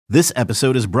This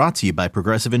episode is brought to you by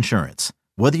Progressive Insurance.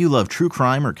 Whether you love true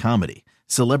crime or comedy,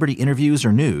 celebrity interviews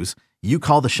or news, you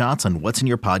call the shots on what's in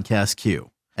your podcast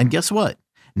queue. And guess what?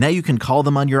 Now you can call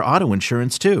them on your auto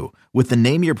insurance too with the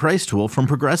Name Your Price tool from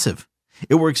Progressive.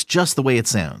 It works just the way it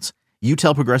sounds. You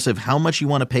tell Progressive how much you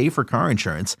want to pay for car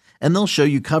insurance, and they'll show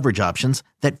you coverage options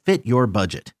that fit your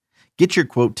budget. Get your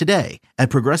quote today at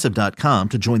Progressive.com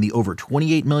to join the over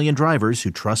 28 million drivers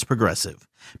who trust Progressive.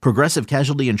 Progressive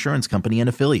Casualty Insurance Company and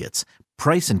Affiliates.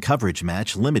 Price and coverage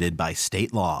match limited by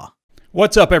state law.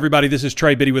 What's up, everybody? This is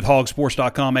Trey Biddy with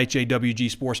hogsports.com,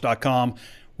 HAWGsports.com.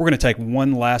 We're going to take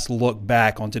one last look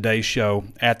back on today's show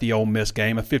at the Ole Miss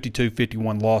game, a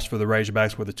 52-51 loss for the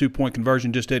Razorbacks where the two-point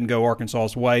conversion just didn't go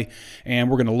Arkansas's way.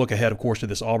 And we're going to look ahead, of course, to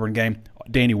this Auburn game.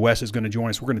 Danny West is going to join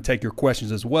us. We're going to take your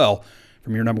questions as well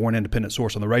from your number one independent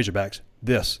source on the Razorbacks.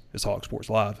 This is Hog Sports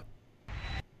Live.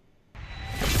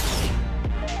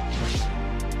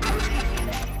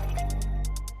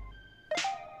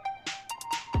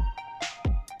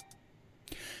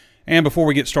 And before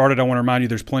we get started, I want to remind you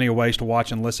there's plenty of ways to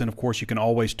watch and listen. Of course, you can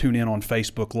always tune in on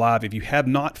Facebook Live. If you have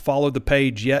not followed the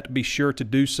page yet, be sure to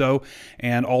do so.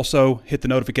 And also hit the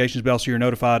notifications bell so you're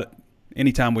notified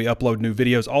anytime we upload new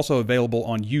videos. Also available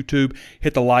on YouTube.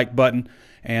 Hit the like button.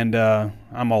 And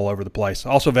I'm all over the place.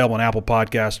 Also available on Apple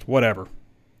Podcasts, whatever.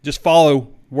 Just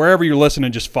follow. Wherever you're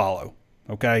listening, just follow.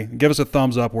 Okay? Give us a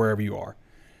thumbs up wherever you are.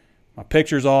 My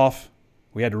picture's off.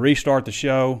 We had to restart the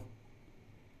show.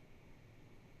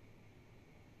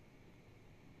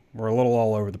 We're a little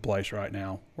all over the place right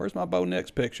now. Where's my Bo Nix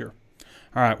picture?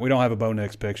 All right, we don't have a Bo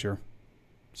Nix picture.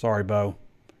 Sorry, Bo.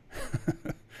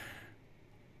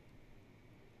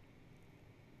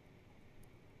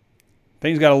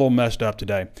 Things got a little messed up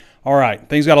today. All right,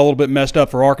 things got a little bit messed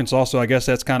up for Arkansas, so I guess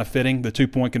that's kind of fitting. The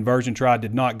two-point conversion try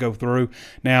did not go through.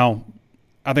 Now,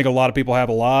 I think a lot of people have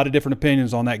a lot of different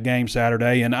opinions on that game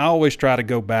Saturday, and I always try to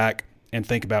go back and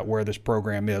think about where this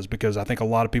program is because I think a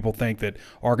lot of people think that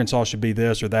Arkansas should be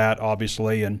this or that,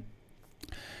 obviously. And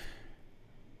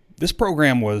this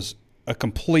program was a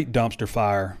complete dumpster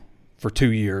fire for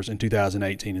 2 years in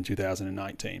 2018 and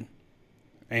 2019.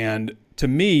 And to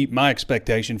me, my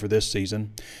expectation for this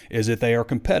season is that they are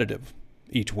competitive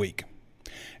each week.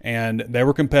 And they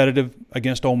were competitive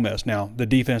against Ole Miss. Now, the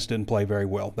defense didn't play very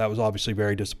well. That was obviously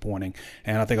very disappointing.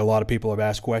 And I think a lot of people have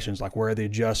asked questions like, where are the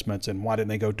adjustments and why didn't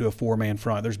they go to a four-man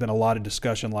front? There's been a lot of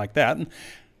discussion like that. And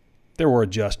there were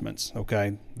adjustments,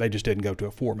 okay? They just didn't go to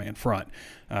a four-man front.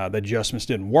 The adjustments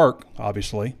didn't work,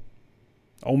 obviously.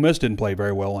 Ole Miss didn't play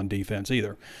very well on defense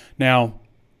either. Now,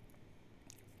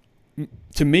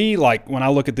 to me, like when I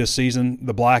look at this season,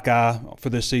 the black eye for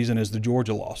this season is the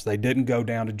Georgia loss. They didn't go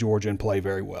down to Georgia and play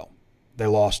very well. They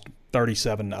lost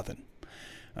 37-0.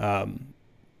 I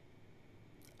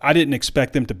didn't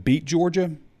expect them to beat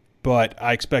Georgia, but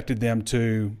I expected them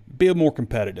to be more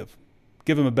competitive,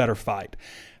 give them a better fight.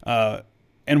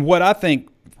 And what I think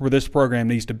where this program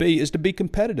needs to be is to be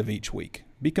competitive each week.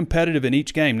 Be competitive in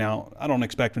each game. Now, I don't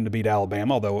expect them to beat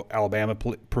Alabama, although Alabama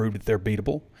proved that they're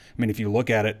beatable. I mean, if you look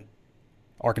at it,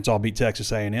 Arkansas beat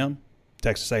Texas A&M.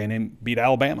 Texas A&M beat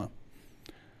Alabama.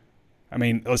 I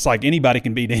mean, it's like anybody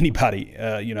can beat anybody.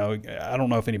 I don't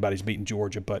know if anybody's beaten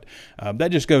Georgia, but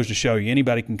that just goes to show you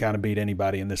anybody can kind of beat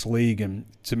anybody in this league. And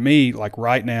to me, like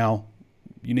right now,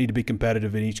 you need to be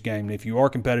competitive in each game. And if you are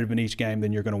competitive in each game,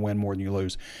 then you're going to win more than you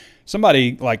lose.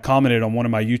 Somebody like commented on one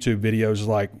of my YouTube videos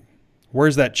like,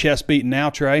 where's that chest beating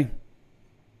now, Trey?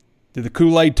 Did the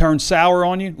Kool-Aid turn sour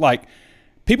on you? Like,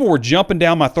 people were jumping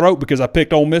down my throat because I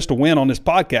picked Ole Miss to win on this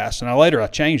podcast, and I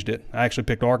changed it. I actually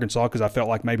picked Arkansas because I felt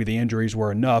like maybe the injuries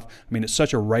were enough. I mean, it's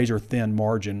such a razor-thin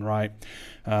margin, right?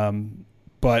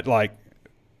 But, like,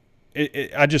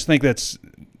 I just think that's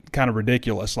kind of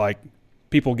ridiculous. Like,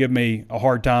 people give me a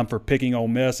hard time for picking Ole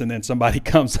Miss, and then somebody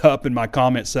comes up in my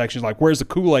comment section like, where's the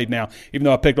Kool-Aid now? Even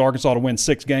though I picked Arkansas to win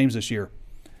 6 games this year.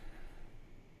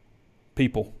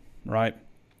 People, right?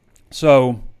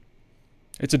 So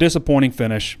it's a disappointing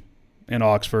finish in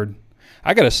Oxford.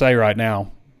 I got to say right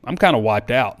now, I'm kind of wiped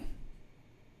out.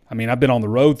 I mean, I've been on the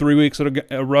road 3 weeks in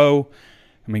a row.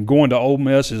 I mean, going to Ole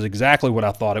Miss is exactly what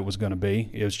I thought it was going to be.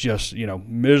 It was just,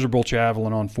 miserable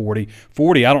traveling on 40.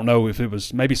 40, I don't know if it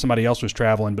was, maybe somebody else was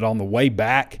traveling, but on the way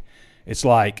back, it's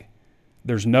like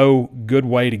there's no good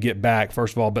way to get back,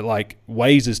 first of all. But, like,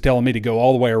 Waze is telling me to go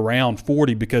all the way around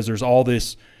 40 because there's all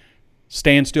this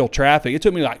standstill traffic. It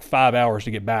took me like 5 hours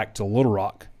to get back to Little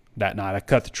Rock that night. I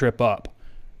cut the trip up.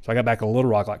 So I got back to Little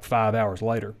Rock like 5 hours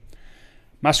later.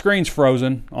 My screen's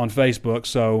frozen on Facebook,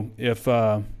 so if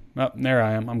there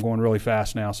I am. I'm going really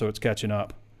fast now, so it's catching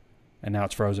up. And now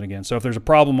it's frozen again. So if there's a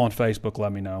problem on Facebook,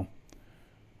 let me know.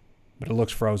 but it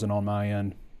looks frozen on my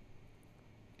end.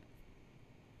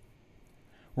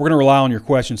 We're going to rely on your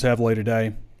questions heavily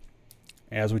today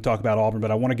as we talk about Auburn,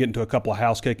 but I want to get into a couple of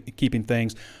housekeeping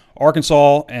things.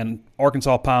 Arkansas and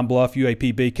Arkansas Pine Bluff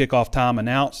UAPB kickoff time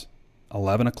announced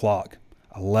 11 o'clock.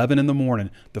 11 in the morning,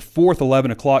 the fourth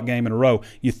 11 o'clock game in a row.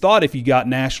 You thought if you got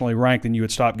nationally ranked, then you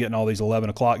would stop getting all these 11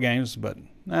 o'clock games, but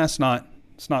that's not.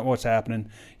 It's not what's happening.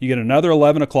 You get another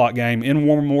 11 o'clock game in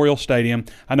War Memorial Stadium.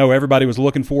 I know everybody was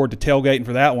looking forward to tailgating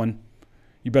for that one.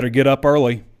 You better get up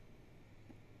early.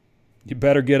 You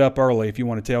better get up early if you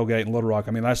want to tailgate in Little Rock.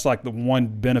 I mean, that's like the one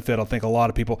benefit I think a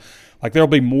lot of people – like there'll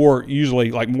be more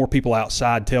people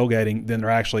outside tailgating than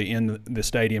they're actually in the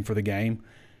stadium for the game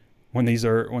when these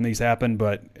happen,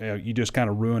 but you just kind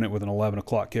of ruin it with an 11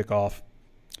 o'clock kickoff.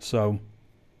 So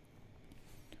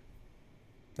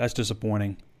that's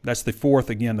disappointing. That's the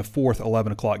fourth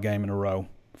 11 o'clock game in a row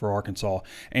for Arkansas.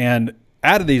 And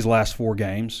out of these last four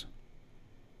games,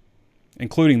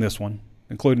 including this one,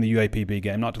 including the UAPB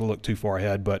game, not to look too far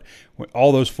ahead, but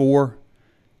all those four,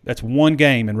 that's one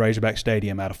game in Razorback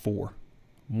Stadium out of four.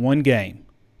 One game.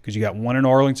 Because you got one in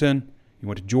Arlington, you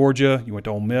went to Georgia, you went to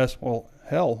Ole Miss. Well,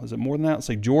 hell, is it more than that? Let's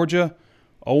say Georgia,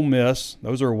 Ole Miss,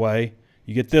 those are away.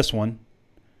 You get this one.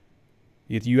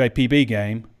 You get the UAPB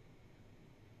game.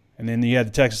 And then you had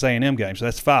the Texas A&M game, so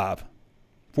that's 5.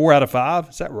 4 out of 5?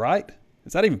 Is that right?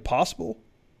 Is that even possible?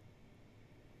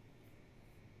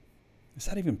 Is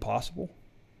that even possible?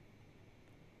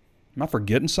 Am I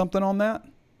forgetting something on that?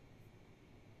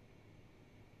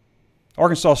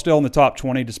 Arkansas still in the top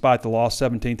 20 despite the loss,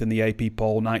 17th in the AP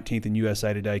poll, 19th in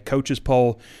USA Today Coaches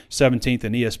poll, 17th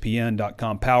in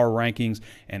ESPN.com Power Rankings,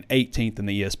 and 18th in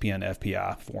the ESPN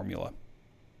FPI formula.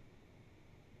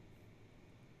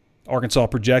 Arkansas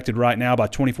projected right now by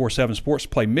 24/7 Sports to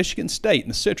play Michigan State in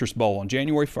the Citrus Bowl on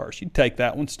January 1st. You'd take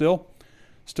that one still.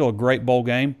 Still a great bowl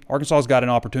game. Arkansas's got an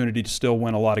opportunity to still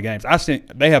win a lot of games. I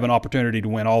think they have an opportunity to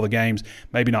win all the games.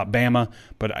 Maybe not Bama,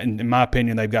 but in my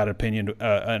opinion, they've got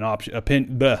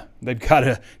they've got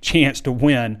a chance to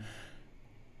win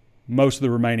most of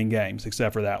the remaining games,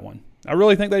 except for that one. I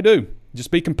really think they do.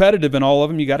 Just be competitive in all of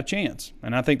them. You got a chance,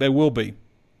 and I think they will be.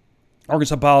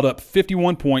 Arkansas piled up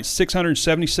 51 points,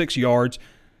 676 yards.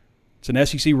 It's an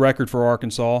SEC record for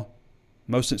Arkansas,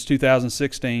 most since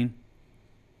 2016.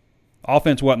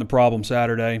 Offense wasn't the problem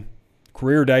Saturday.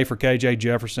 Career day for KJ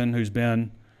Jefferson, who's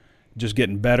been just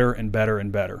getting better and better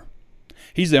and better.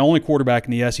 He's the only quarterback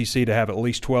in the SEC to have at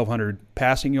least 1,200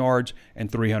 passing yards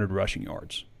and 300 rushing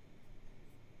yards.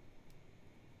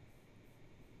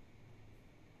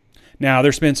 Now,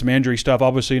 there's been some injury stuff.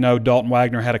 Obviously, Dalton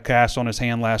Wagner had a cast on his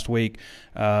hand last week,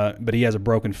 but he has a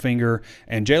broken finger,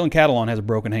 and Jalen Catalon has a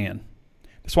broken hand.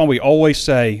 That's why we always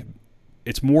say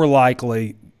it's more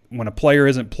likely when a player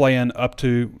isn't playing up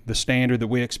to the standard that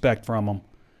we expect from them,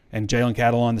 and Jalen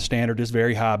Catalon, the standard is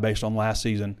very high based on last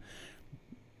season,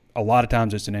 a lot of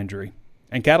times it's an injury.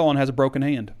 And Catalon has a broken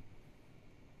hand.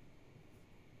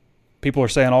 People are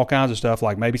saying all kinds of stuff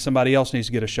like maybe somebody else needs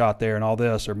to get a shot there and all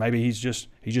this, or maybe he's just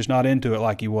not into it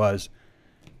like he was.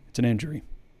 It's an injury.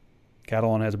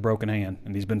 Catalon has a broken hand,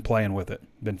 and he's been playing with it,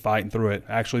 been fighting through it,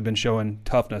 actually been showing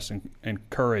toughness and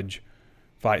courage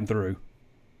fighting through.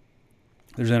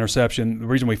 There's an interception. The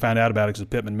reason we found out about it is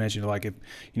Pittman mentioned if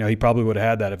he probably would have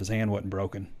had that if his hand wasn't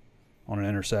broken on an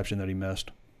interception that he missed.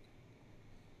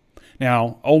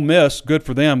 Now, Ole Miss, good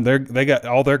for them. They got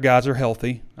all their guys are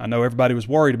healthy. I know everybody was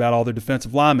worried about all their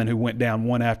defensive linemen who went down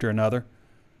one after another.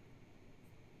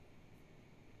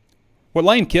 What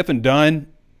Lane Kiffin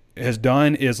has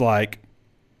done is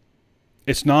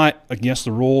it's not against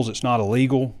the rules. It's not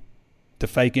illegal to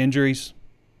fake injuries.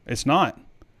 It's not.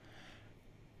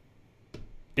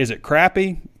 Is it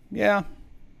crappy? Yeah.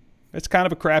 It's kind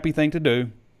of a crappy thing to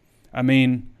do. I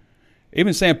mean,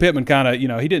 even Sam Pittman kind of,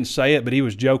 he didn't say it, but he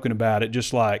was joking about it,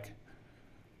 just like,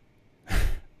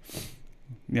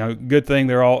 good thing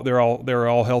they're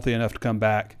all healthy enough to come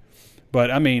back. But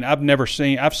I mean, I've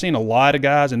seen a lot of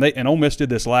guys, and Ole Miss did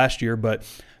this last year, but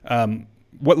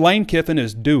what Lane Kiffin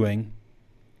is doing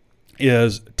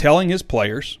is telling his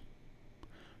players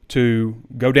to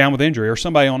go down with injury, or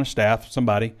somebody on his staff,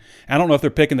 somebody. I don't know if they're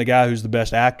picking the guy who's the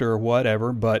best actor or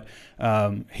whatever, but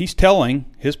he's telling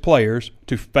his players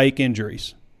to fake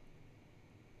injuries.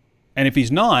 And if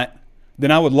he's not,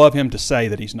 then I would love him to say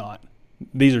that he's not.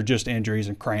 These are just injuries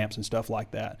and cramps and stuff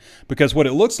like that. Because what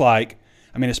it looks like,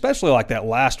 I mean, especially like that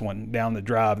last one down the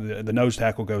drive, the nose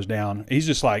tackle goes down. He's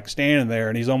just like standing there,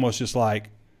 and he's almost just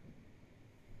like,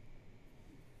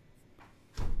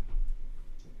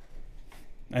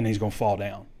 and he's going to fall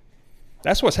down.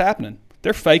 That's what's happening.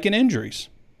 They're faking injuries.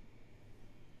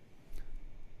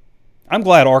 I'm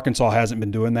glad Arkansas hasn't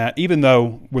been doing that, even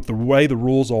though with the way the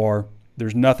rules are,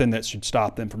 there's nothing that should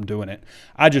stop them from doing it.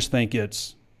 I just think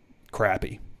it's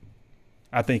crappy.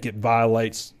 I think it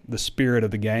violates the spirit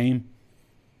of the game.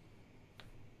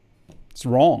 It's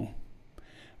wrong.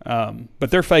 But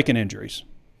they're faking injuries.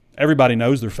 Everybody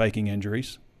knows they're faking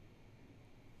injuries.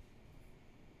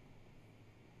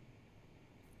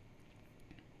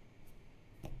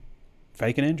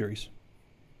 Faking injuries.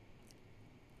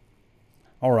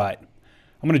 All right.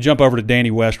 I'm going to jump over to Danny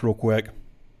West real quick.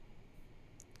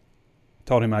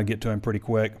 Told him I'd get to him pretty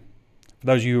quick. For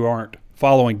those of you who aren't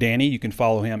following Danny, you can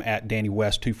follow him at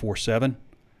DannyWest247.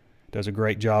 Does a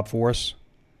great job for us,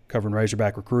 covering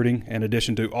Razorback recruiting, in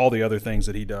addition to all the other things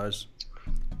that he does.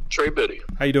 Trey Biddy.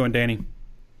 How you doing, Danny?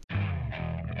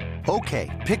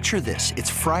 Okay, picture this. It's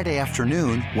Friday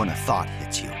afternoon when a thought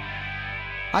hits you.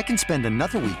 I can spend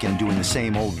another weekend doing the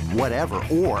same old whatever,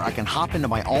 or I can hop into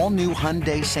my all-new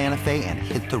Hyundai Santa Fe and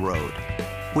hit the road.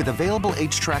 With available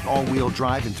H-Track all-wheel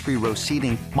drive and 3-row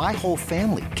seating, my whole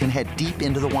family can head deep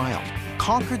into the wild.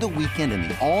 Conquer the weekend in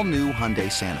the all-new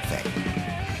Hyundai Santa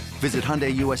Fe. Visit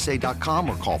HyundaiUSA.com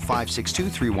or call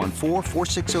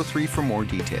 562-314-4603 for more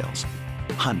details.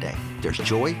 Hyundai, there's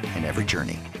joy in every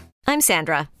journey. I'm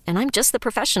Sandra, and I'm just the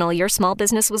professional your small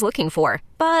business was looking for.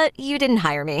 But you didn't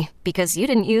hire me because you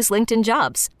didn't use LinkedIn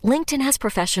Jobs. LinkedIn has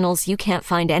professionals you can't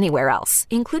find anywhere else,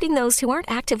 including those who aren't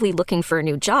actively looking for a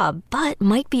new job, but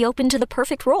might be open to the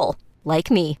perfect role, like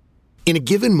me. In a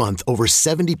given month, over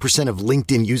 70% of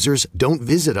LinkedIn users don't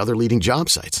visit other leading job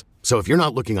sites. So if you're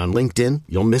not looking on LinkedIn,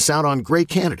 you'll miss out on great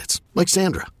candidates like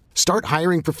Sandra. Start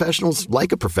hiring professionals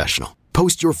like a professional.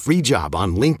 Post your free job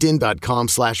on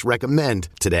linkedin.com/recommend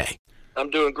today. I'm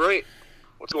doing great.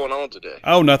 What's going on today?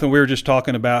 Oh, nothing. We were just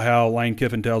talking about how Lane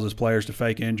Kiffin tells his players to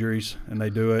fake injuries, and they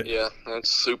do it. Yeah,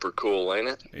 that's super cool, ain't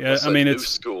it? Yeah, that's I mean, new it's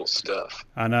school stuff.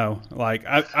 I know. Like,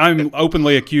 I'm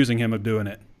openly accusing him of doing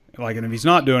it. Like, and if he's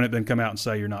not doing it, then come out and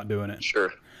say you're not doing it.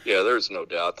 Sure. Yeah, there's no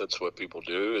doubt that's what people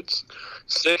do. It's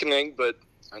sickening, but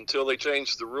until they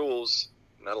change the rules,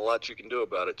 not a lot you can do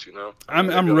about it, you know. I'm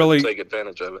gonna really take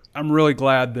advantage of it. I'm really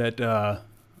glad that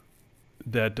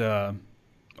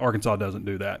Arkansas doesn't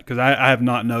do that, because I have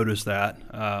not noticed that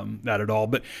at all.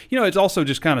 But you know, it's also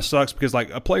just kind of sucks because like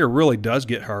a player really does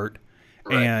get hurt,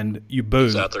 Right. and you boo.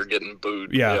 He's out there getting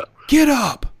booed. Yeah. Get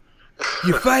up.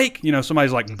 You fake. You know,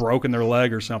 somebody's like broken their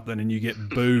leg or something, and you get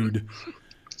booed.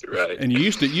 Right. And you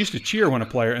used to cheer when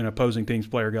an opposing team's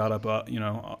player got up. But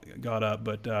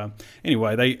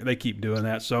anyway, they keep doing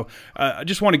that. So I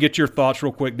just want to get your thoughts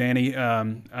real quick, Danny.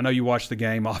 I know you watched the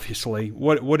game, obviously.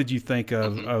 What did you think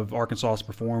of Arkansas's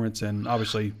performance and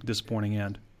obviously disappointing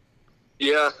end?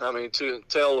 Yeah, I mean, to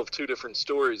tell of two different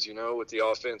stories, you know, with the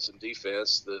offense and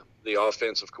defense. The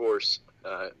offense, of course,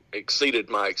 exceeded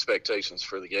my expectations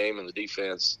for the game, and the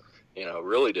defense, you know,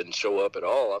 really didn't show up at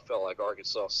all. I felt like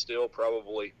Arkansas still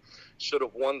probably should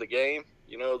have won the game.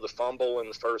 You know, the fumble in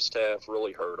the first half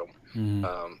really hurt them. Mm-hmm.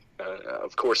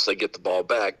 Of course, they get the ball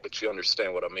back, but you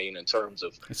understand what I mean in terms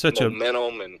of it's such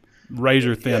momentum and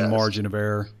razor-thin margin of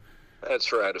error.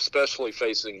 That's right, especially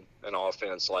facing an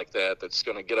offense like that's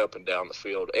going to get up and down the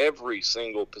field. Every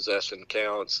single possession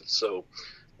counts. So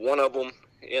one of them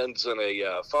ends in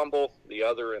a fumble, the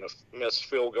other in a missed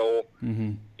field goal.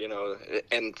 Mm-hmm. You know,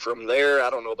 and from there,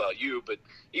 I don't know about you, but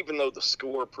even though the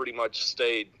score pretty much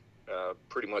stayed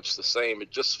pretty much the same, it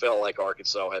just felt like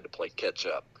Arkansas had to play catch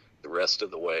up the rest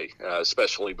of the way,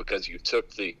 especially because you took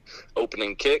the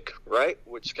opening kick, right,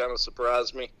 which kind of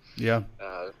surprised me. Yeah.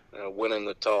 Winning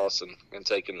the toss and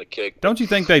taking the kick. Don't you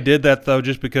think they did that, though,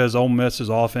 just because Ole Miss's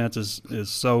offense is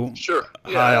so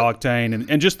high octane,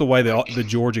 and just the way the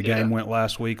Georgia game went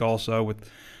last week also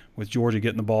with Georgia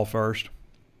getting the ball first?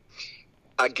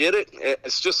 I get it.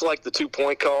 It's just like the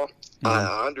 2-point call. Mm-hmm.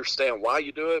 I understand why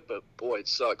you do it, but, boy, it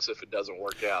sucks if it doesn't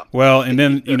work out. Well, and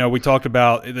then, you know, we talked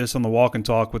about this on the Walk and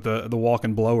Talk with the Walk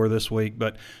and Blower this week,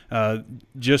 but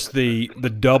just the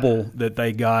double that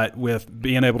they got with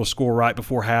being able to score right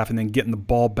before half and then getting the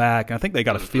ball back. And I think they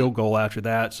got a field goal after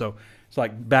that. So it's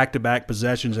like back-to-back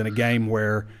possessions in a game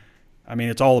where, I mean,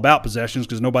 it's all about possessions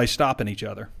because nobody's stopping each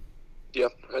other. Yeah,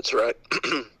 that's right.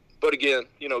 But, again,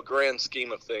 you know, grand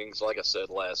scheme of things, like I said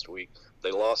last week,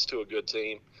 they lost to a good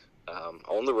team.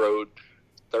 On the road,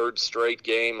 third straight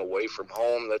game away from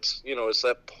home. That's, you know, it's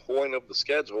that point of the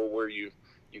schedule where you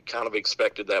kind of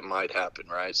expected that might happen,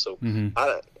 right? So,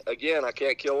 I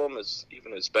can't kill them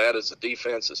even as bad as the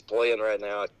defense is playing right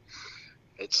now.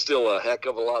 It's still a heck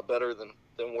of a lot better than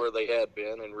where they had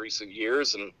been in recent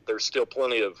years, and there's still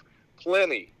plenty of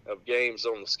games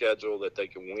on the schedule that they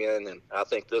can win, and I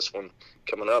think this one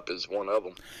coming up is one of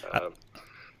them.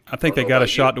 I think they got a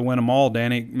shot to win them all,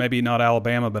 Danny. Maybe not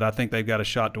Alabama, but I think they've got a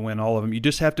shot to win all of them. You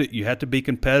just have to be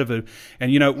competitive.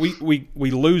 And,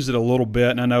 we lose it a little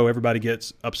bit, and I know everybody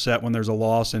gets upset when there's a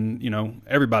loss, and,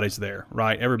 everybody's there,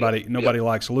 right? Nobody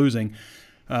likes losing.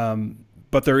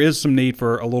 But there is some need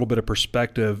for a little bit of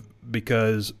perspective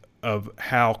because of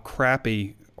how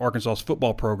crappy Arkansas's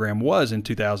football program was in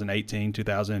 2018,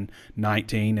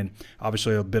 2019, and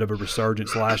obviously a bit of a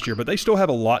resurgence last year. But they still have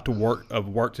a lot of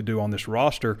work to do on this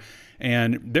roster,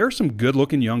 and there are some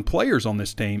good-looking young players on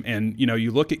this team. And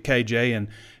you look at KJ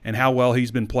and how well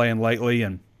he's been playing lately,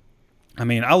 and I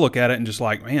mean, I look at it and just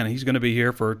like, man, he's going to be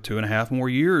here for 2.5 more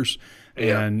years.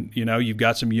 Yeah. And, you've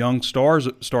got some young stars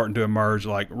starting to emerge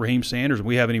like Raheem Sanders.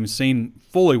 We haven't even seen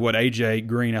fully what A.J.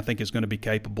 Green, I think, is going to be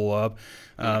capable of.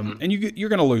 And you're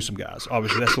going to lose some guys.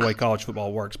 Obviously, that's the way college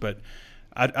football works. But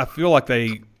I feel like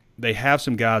they have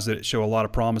some guys that show a lot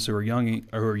of promise who are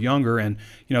younger. And,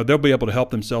 they'll be able to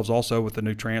help themselves also with the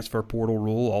new transfer portal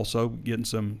rule, also getting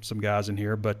some guys in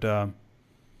here. But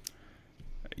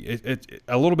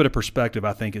a little bit of perspective,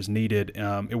 I think, is needed.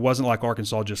 It wasn't like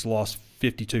Arkansas just lost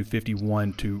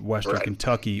 52-51 to Western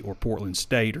Kentucky or Portland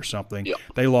State or something. Yep.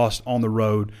 They lost on the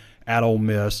road at Ole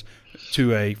Miss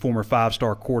to a former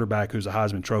 5-star quarterback who's a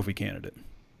Heisman Trophy candidate.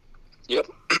 Yep.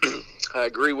 I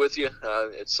agree with you.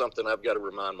 It's something I've got to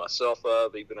remind myself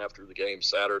of. Even after the game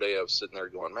Saturday, I was sitting there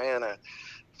going, man,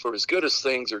 for as good as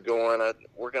things are going,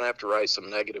 we're going to have to write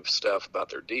some negative stuff about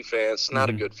their defense.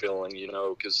 Not a good feeling,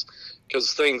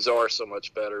 because things are so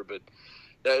much better. But,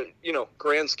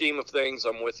 grand scheme of things,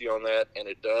 I'm with you on that. And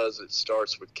it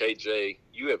starts with KJ.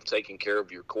 You have taken care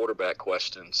of your quarterback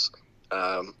questions,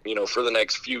 for the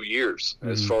next few years,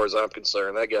 as far as I'm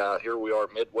concerned. That guy, here we are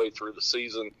midway through the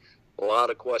season. A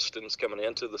lot of questions coming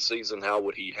into the season. How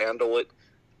would he handle it?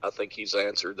 I think he's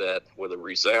answered that with a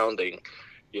resounding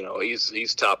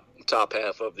he's top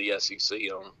half of the SEC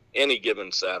on any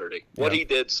given Saturday. Yeah. What he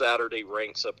did Saturday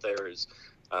ranks up there as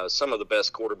some of the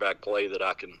best quarterback play that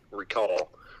I can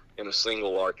recall in a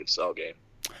single Arkansas game.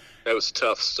 That was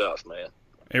tough stuff, man.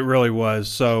 It really was.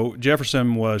 So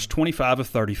Jefferson was 25 of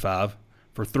 35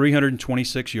 for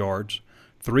 326 yards,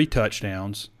 3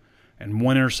 touchdowns, and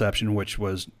 1 interception, which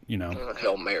was,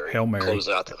 Hail Mary. Close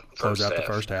out the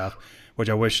first half, which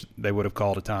I wish they would have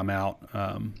called a timeout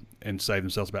and saved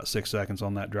themselves about 6 seconds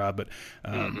on that drive. But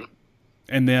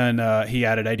and then he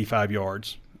added 85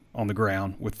 yards on the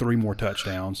ground with 3 more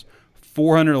touchdowns,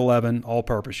 411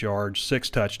 all-purpose yards, 6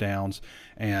 touchdowns,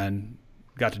 and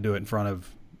got to do it in front of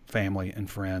family and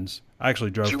friends. I actually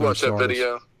drove. Did you watch that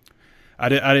video? I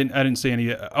didn't see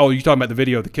any. Oh, you talking about the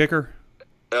video of the kicker?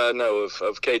 No,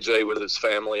 of KJ with his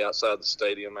family outside the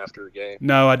stadium after the game.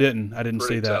 No, I didn't see that.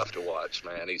 Pretty tough to watch,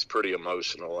 man. He's pretty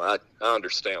emotional. I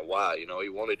understand why. He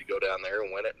wanted to go down there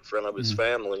and win it in front of his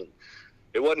family.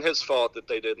 It wasn't his fault that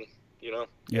they didn't.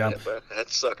 Yeah. But that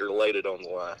sucker laid it on the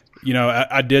line.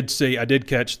 I did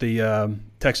catch the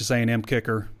Texas A&M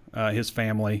kicker. His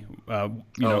family. Yeah,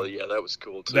 that was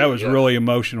cool too. That was really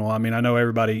emotional. I mean, I know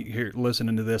everybody here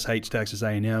listening to this hates Texas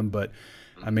A&M, but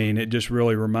I mean, it just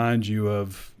really reminds you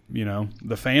of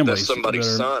the families. There's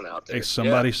somebody's son out there. It's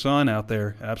somebody's son out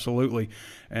there, absolutely,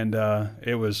 and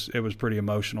it was pretty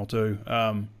emotional too.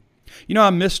 I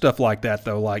miss stuff like that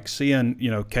though, like seeing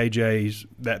KJ's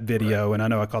that video, and I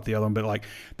know I caught the other one, but like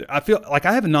I feel like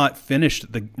I have not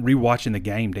finished rewatching the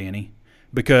game, Danny,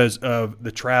 because of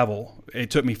the travel. It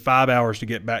took me 5 hours to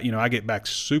get back. I get back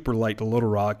super late to Little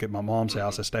Rock at my mom's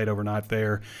house. I stayed overnight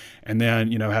there. And then,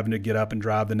 having to get up and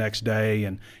drive the next day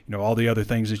and, all the other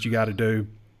things that you got to do.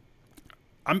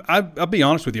 I'll be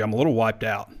honest with you, I'm a little wiped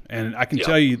out. And I can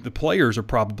tell you the players are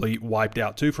probably wiped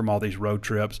out too from all these road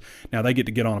trips. Now they get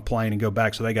to get on a plane and go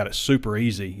back, so they got it super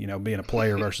easy, being a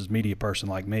player versus media person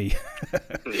like me.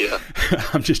 Yeah.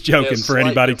 I'm just joking for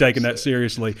anybody taking that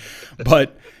seriously.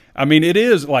 But – I mean,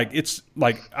 it's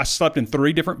like I slept in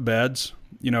 3 different beds,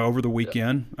 over the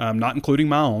weekend, not including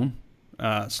my own.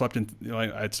 Slept in,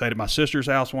 I'd stayed at my sister's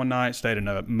house one night, stayed in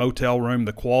a motel room,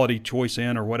 the Quality Choice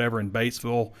Inn or whatever in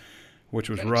Batesville, which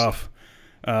was rough.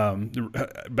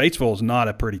 Batesville is not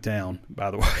a pretty town, by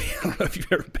the way. I don't know if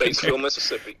you've ever been Batesville,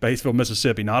 Mississippi. Batesville,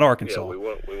 Mississippi, not Arkansas. Yeah, we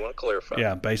want to clarify.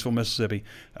 Yeah, Batesville, Mississippi.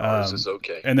 Ours is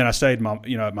okay. And then I stayed,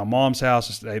 at my mom's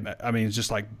house. It's just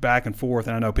like back and forth.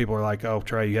 And I know people are like, "Oh,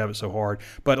 Trey, you have it so hard."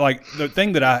 But like the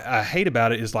thing that I hate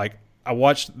about it is like I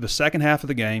watched the second half of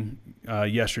the game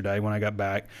yesterday when I got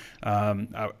back.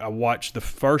 I watched the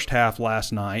first half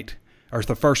last night, or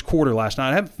the first quarter last night.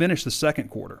 I haven't finished the second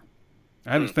quarter.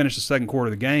 I haven't finished the second quarter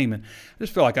of the game, and I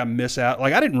just feel like I miss out.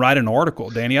 Like, I didn't write an article,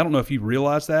 Danny. I don't know if you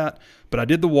realize that, but I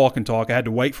did the walk and talk. I had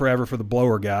to wait forever for the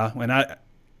blower guy, and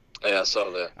Yeah, I saw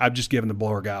that. I've just given the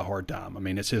blower guy a hard time. I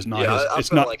mean, it's his not. Yeah, his, I it's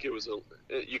felt not like it was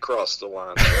you crossed the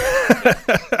line.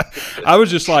 I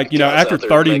was just like, Guys after out there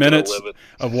 30 making a minutes living.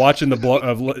 of watching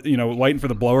waiting for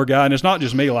the blower guy, and it's not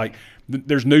just me. Like,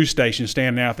 there's news stations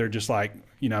standing out there just like,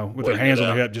 with their hands on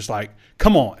their hip, just like,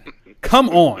 come on,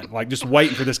 like just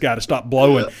waiting for this guy to stop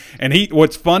blowing. Yeah. And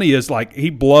what's funny is like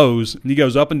he blows and he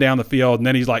goes up and down the field, and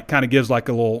then he's like kind of gives like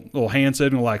a little hand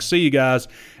signal, like, see you guys.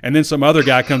 And then some other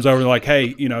guy comes over and like,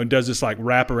 hey, and does this like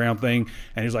wrap around thing,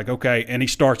 and he's like, okay, and he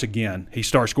starts again. He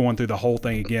starts going through the whole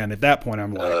thing again. At that point,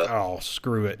 I'm like, oh,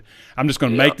 screw it. I'm just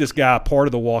going to make this guy part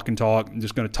of the walk and talk. I'm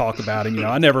just going to talk about him.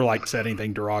 I never like said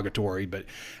anything derogatory, but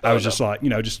I was just like,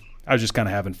 I was just kind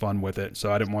of having fun with it.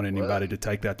 So I didn't want anybody to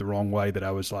take that the wrong way, that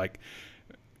I was like,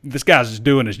 this guy's just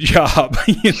doing his job,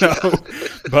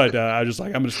 But I was just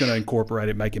like, I'm just going to incorporate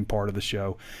it, make him part of the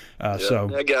show. So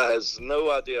that guy has no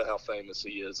idea how famous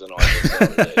he is in Arkansas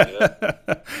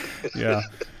today. Yeah.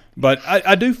 But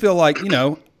I do feel like,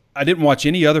 I didn't watch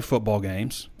any other football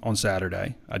games on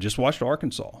Saturday. I just watched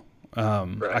Arkansas.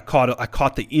 Right. I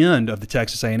caught the end of the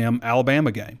Texas A&M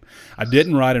Alabama game. I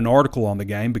didn't write an article on the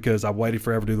game because I waited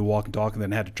forever to do the walk and talk and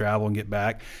then had to travel and get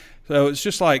back. So it's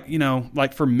just like,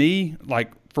 like for me,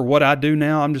 like for what I do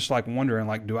now, I'm just like wondering,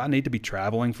 like, do I need to be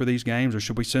traveling for these games, or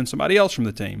should we send somebody else from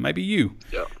the team? Maybe you.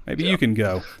 Yeah. Maybe you can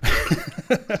go.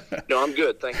 No, I'm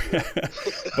good. Thank you.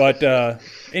 But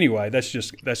anyway, that's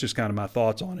just kind of my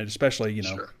thoughts on it, especially,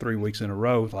 Sure. 3 weeks in a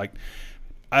row. Like,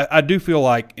 I do feel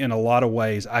like in a lot of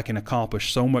ways I can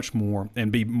accomplish so much more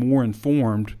and be more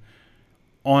informed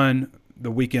on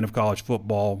the weekend of college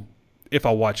football if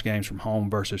I watch games from home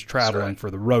versus traveling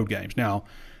for the road games. Now,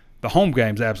 the home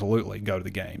games, absolutely go to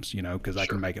the games, because I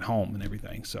can make it home and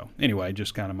everything. So anyway,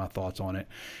 just kind of my thoughts on it.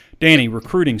 Danny,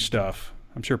 recruiting stuff.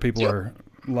 I'm sure people are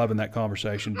loving that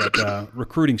conversation, but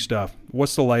recruiting stuff,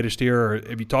 what's the latest here? Or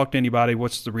have you talked to anybody?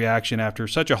 What's the reaction after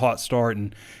such a hot start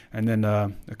and then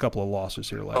a couple of losses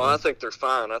here lately? Oh, I think they're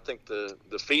fine. I think the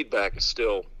feedback is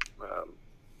still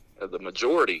the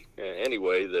majority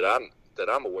anyway that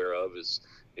I'm aware of is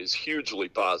hugely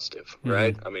positive,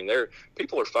 right? I mean,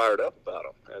 people are fired up about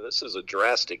them. And this is a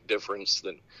drastic difference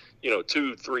than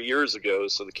 2-3 years ago.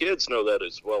 So the kids know that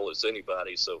as well as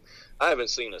anybody. So I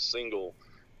haven't seen a single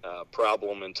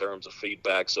problem in terms of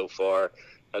feedback so far.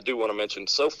 I do want to mention,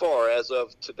 so far as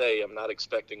of today, I'm not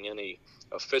expecting any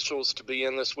officials to be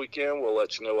in this weekend. We'll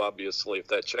let you know, obviously, if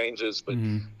that changes. But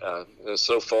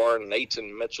so far,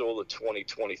 Nathan Mitchell, the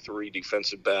 2023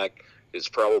 defensive back, is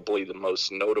probably the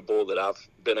most notable that I've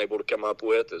been able to come up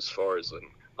with as far as an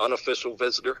unofficial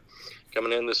visitor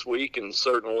coming in this week. And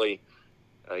certainly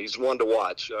he's one to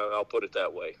watch. I'll put it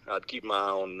that way. I'd keep my eye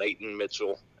on Nathan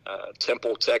Mitchell,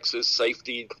 Temple, Texas,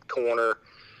 safety corner.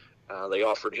 They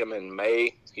offered him in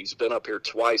May. He's been up here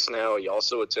twice now. He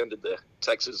also attended the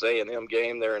Texas A&M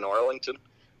game there in Arlington.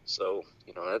 So,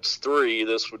 that's 3.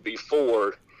 This would be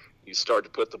 4. You start to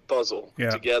put the puzzle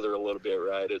together a little bit,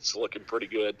 right? It's looking pretty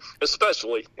good,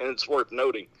 especially, and it's worth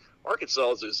noting,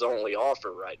 Arkansas is his only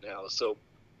offer right now. So,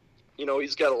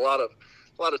 he's got a lot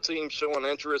of teams showing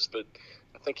interest, but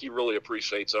I think he really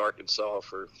appreciates Arkansas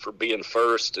for being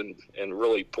first and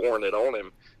really pouring it on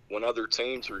him when other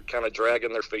teams are kind of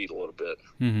dragging their feet a little bit.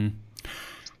 Mm-hmm.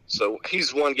 So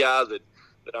he's one guy that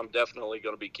I'm definitely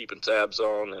going to be keeping tabs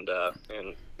on,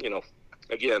 and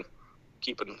again,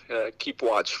 keep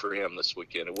watch for him this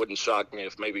weekend. It wouldn't shock me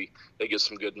if maybe they get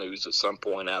some good news at some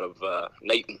point out of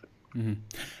Nathan. Mm-hmm.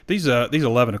 These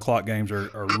 11 o'clock games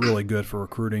are really good for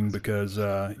recruiting because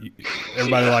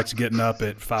everybody likes getting up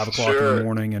at 5 o'clock in the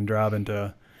morning and driving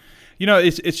to.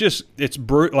 It's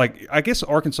brutal. Like, I guess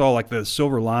Arkansas, like, the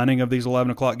silver lining of these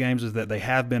 11 o'clock games is that they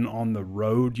have been on the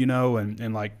road,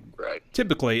 and like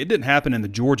typically it didn't happen in the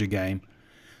Georgia game,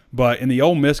 but in the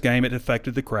Ole Miss game it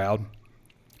affected the crowd.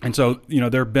 And so,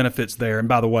 there are benefits there. And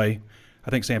by the way,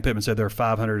 I think Sam Pittman said there are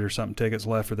 500 or something tickets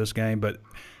left for this game. But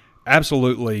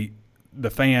absolutely, the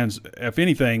fans, if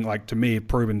anything, like, to me,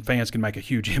 proven fans can make a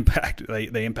huge impact.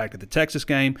 They impacted the Texas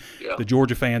game. Yeah. The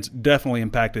Georgia fans definitely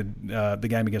impacted the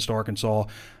game against Arkansas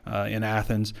in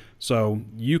Athens. So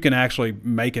you can actually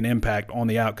make an impact on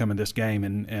the outcome of this game.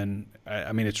 And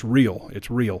I mean, it's real. It's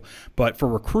real. But for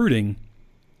recruiting,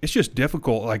 it's just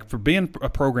difficult, like, for being a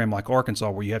program like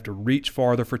Arkansas where you have to reach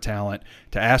farther for talent,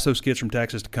 to ask those kids from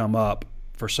Texas to come up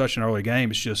for such an early game.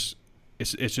 It's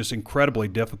just incredibly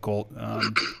difficult.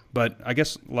 But I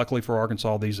guess luckily for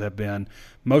Arkansas, these have been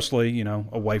mostly,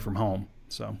 away from home.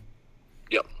 So.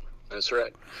 Yep, that's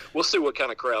right. We'll see what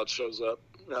kind of crowd shows up.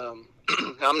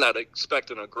 I'm not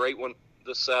expecting a great one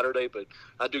this Saturday, but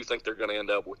I do think they're going to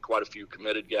end up with quite a few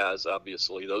committed guys.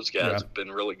 Obviously, those guys have been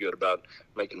really good about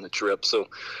making the trip. So,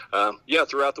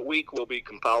 throughout the week we'll be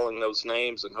compiling those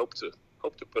names and hope to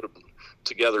put them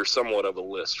together somewhat of a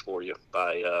list for you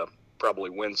by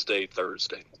probably Wednesday,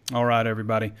 Thursday. All right,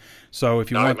 everybody. So if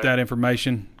you want that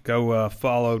information, go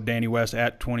follow Danny West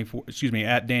at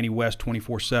Danny West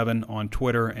 24/7 on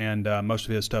Twitter, and most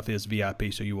of his stuff is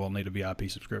VIP, so you will need a VIP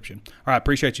subscription. All right,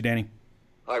 appreciate you, Danny.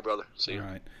 All right, brother. See you.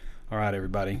 All right,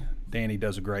 everybody. Danny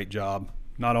does a great job,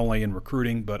 not only in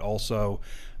recruiting, but also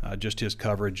just his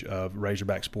coverage of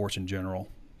Razorback sports in general.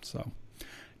 So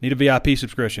need a VIP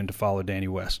subscription to follow Danny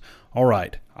West. All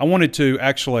right. I wanted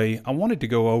to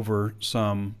go over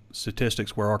some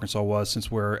statistics where Arkansas was, since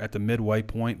we're at the midway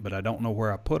point, but I don't know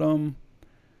where I put them.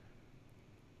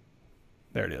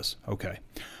 There it is. Okay.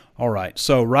 All right.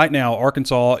 So right now,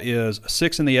 Arkansas is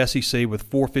 6th in the SEC with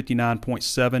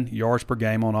 459.7 yards per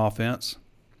game on offense.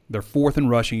 They're 4th in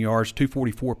rushing yards,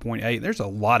 244.8. There's a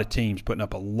lot of teams putting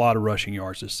up a lot of rushing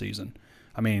yards this season.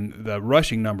 I mean, the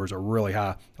rushing numbers are really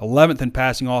high. 11th in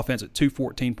passing offense at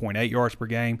 214.8 yards per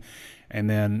game,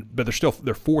 but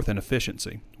they're 4th in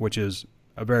efficiency, which is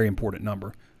a very important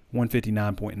number.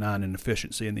 159.9 in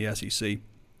efficiency in the SEC.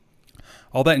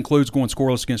 All that includes going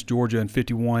scoreless against Georgia and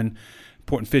 51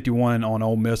 on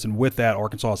Ole Miss, and with that,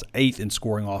 Arkansas is 8th in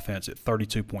scoring offense at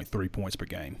 32.3 points per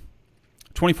game.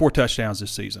 24 touchdowns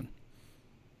this season.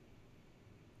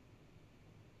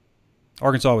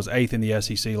 Arkansas was 8th in the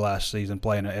SEC last season,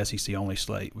 playing an SEC-only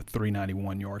slate with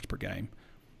 391 yards per game.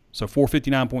 So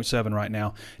 459.7 right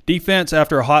now. Defense,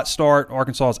 after a hot start,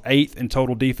 Arkansas is 8th in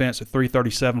total defense at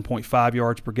 337.5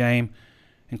 yards per game,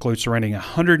 includes surrendering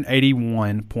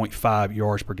 181.5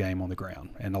 yards per game on the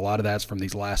ground. And a lot of that's from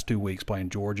these last 2 weeks playing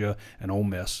Georgia and Ole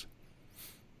Miss.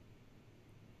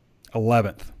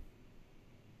 11th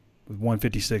with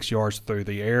 156 yards through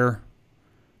the air.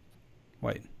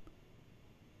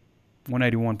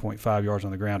 181.5 yards on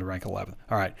the ground to rank 11th.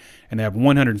 All right. And they have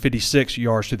 156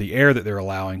 yards to the air that they're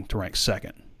allowing to rank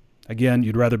 2nd. Again,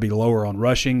 you'd rather be lower on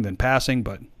rushing than passing,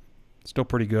 but still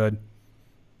pretty good.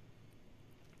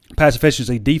 Pass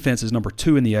efficiency defense is number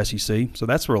 2 in the SEC, so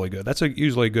that's really good. That's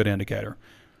usually a good indicator.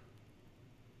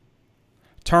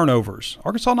 Turnovers.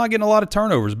 Arkansas not getting a lot of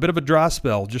turnovers. A bit of a dry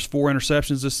spell. Just 4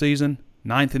 interceptions this season.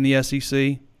 9th in the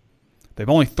SEC. They've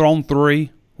only thrown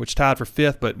 3, which tied for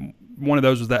 5th, but one of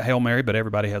those was that Hail Mary, but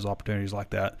everybody has opportunities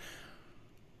like that.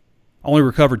 Only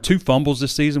recovered 2 fumbles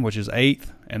this season, which is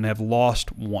 8th, and they have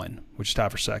lost 1, which is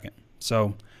tied for 2nd.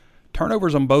 So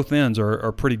turnovers on both ends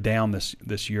are pretty down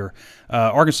this year.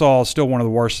 Arkansas is still one of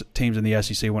the worst teams in the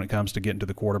SEC when it comes to getting to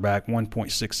the quarterback,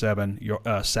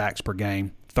 1.67 sacks per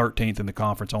game, 13th in the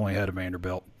conference, only ahead of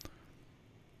Vanderbilt.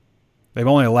 They've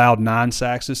only allowed 9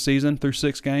 sacks this season through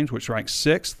 6 games, which ranks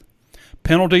 6th.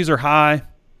 Penalties are high.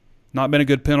 Not been a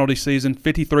good penalty season.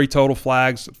 53 total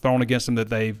flags thrown against them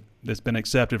that's been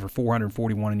accepted for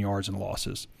 441 yards and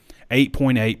losses.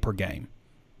 8.8 per game.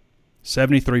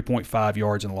 73.5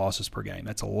 yards and losses per game.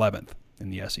 That's 11th in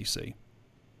the SEC.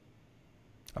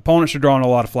 Opponents are drawing a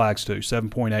lot of flags too.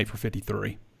 7.8 for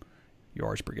 53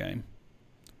 yards per game.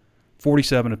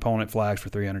 47 opponent flags for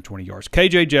 320 yards.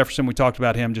 KJ Jefferson, we talked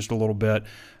about him just a little bit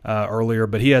earlier,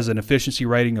 but he has an efficiency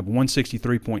rating of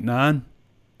 163.9.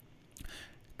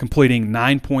 Completing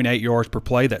 9.8 yards per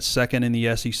play. That's 2nd in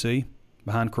the SEC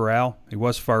behind Corral. He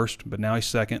was 1st, but now he's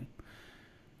 2nd.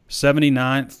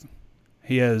 79th.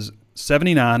 He has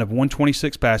 79 of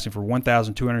 126 passing for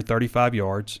 1,235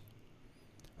 yards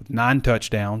with 9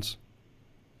 touchdowns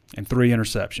and 3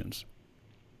 interceptions.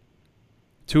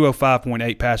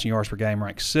 205.8 passing yards per game,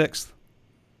 ranked 6th.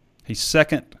 He's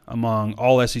 2nd among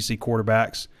all SEC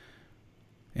quarterbacks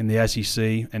in the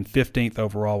SEC, and 15th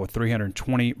overall with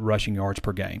 320 rushing yards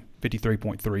per game,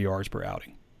 53.3 yards per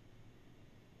outing.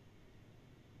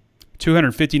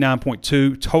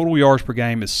 259.2 total yards per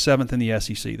game is 7th in the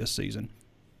SEC this season.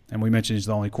 And we mentioned he's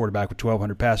the only quarterback with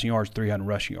 1,200 passing yards, 300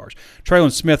 rushing yards.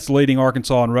 Traylon Smith's leading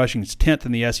Arkansas in rushing. He's 10th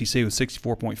in the SEC with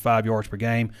 64.5 yards per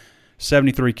game,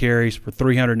 73 carries for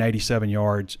 387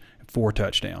 yards and 4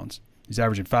 touchdowns. He's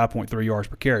averaging 5.3 yards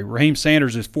per carry. Raheem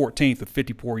Sanders is 14th with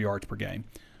 54 yards per game.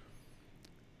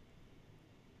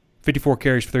 54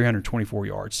 carries for 324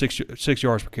 yards, 6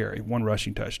 yards per carry, 1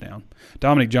 rushing touchdown.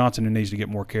 Dominic Johnson, who needs to get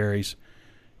more carries,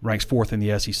 ranks 4th in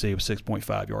the SEC with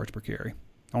 6.5 yards per carry.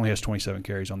 Only has 27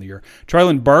 carries on the year.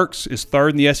 Traylon Burks is 3rd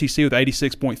in the SEC with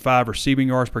 86.5 receiving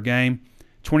yards per game,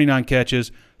 29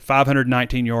 catches,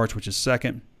 519 yards, which is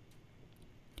 2nd.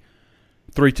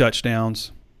 3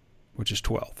 touchdowns, which is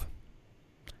 12th.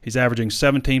 He's averaging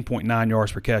 17.9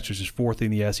 yards per catch, which is 4th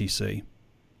in the SEC.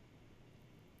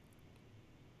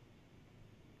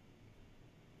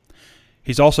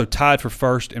 He's also tied for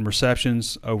first in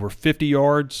receptions over 50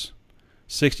 yards,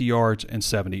 60 yards, and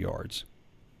 70 yards.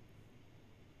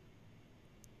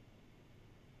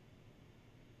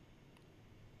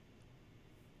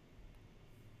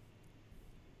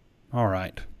 All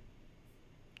right.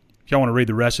 If y'all want to read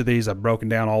the rest of these, I've broken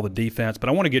down all the defense, but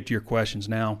I want to get to your questions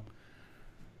now.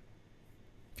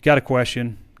 If you got a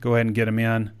question, go ahead and get them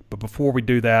in. But before we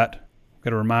do that, I've got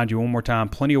to remind you one more time,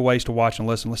 plenty of ways to watch and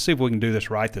listen. Let's see if we can do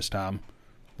this right this time.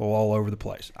 We're all over the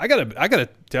place. I gotta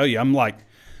tell you, I'm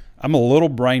a little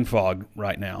brain fogged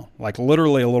right now, like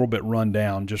literally a little bit run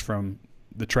down just from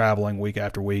the traveling week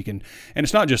after week. And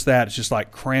it's not just that, it's just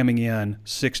like cramming in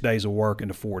 6 days of work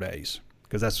into 4 days,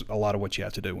 because that's a lot of what you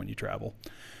have to do when you travel.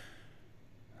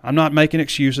 I'm not making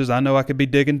excuses. I know I could be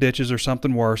digging ditches or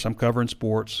something worse. I'm covering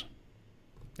sports.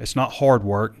 It's not hard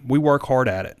work. We work hard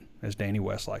at it, as Danny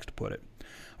West likes to put it.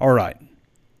 All right.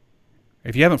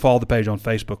 If you haven't followed the page on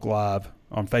Facebook Live,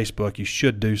 on Facebook, you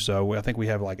should do so. I think we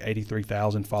have like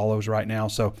 83,000 follows right now.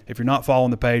 So if you're not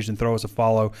following the page, then throw us a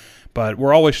follow. But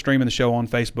we're always streaming the show on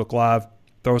Facebook Live.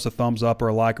 Throw us a thumbs up or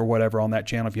a like or whatever on that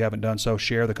channel if you haven't done so.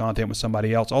 Share the content with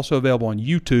somebody else. Also available on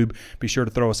YouTube. Be sure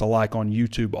to throw us a like on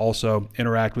YouTube. Also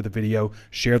interact with the video.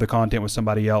 Share the content with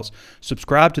somebody else.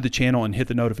 Subscribe to the channel and hit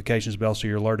the notifications bell so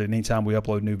you're alerted anytime we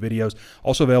upload new videos.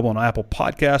 Also available on Apple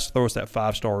Podcasts. Throw us that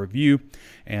 5-star review.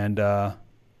 And,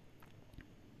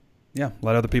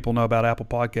 let other people know about Apple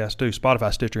Podcasts too.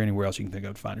 Spotify, Stitcher, anywhere else you can think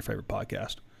of to find your favorite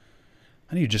podcast.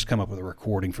 I need to just come up with a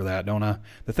recording for that, don't I?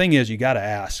 The thing is, you got to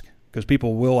ask, because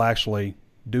people will actually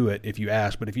do it if you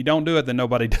ask. But if you don't do it, then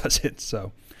nobody does it.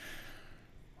 So,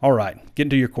 all right, getting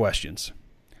to your questions.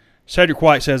 Cedric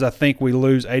White says, I think we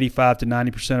lose 85 to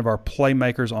 90% of our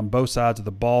playmakers on both sides of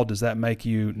the ball. Does that make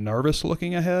you nervous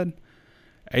looking ahead?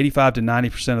 85 to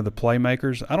 90% of the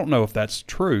playmakers. I don't know if that's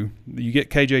true. You get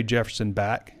KJ Jefferson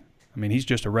back. I mean, he's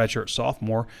just a redshirt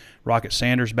sophomore. Rocket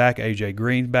Sanders back. A.J.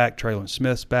 Green's back. Traylon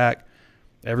Smith's back.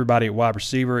 Everybody at wide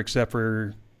receiver except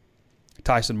for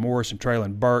Tyson Morris and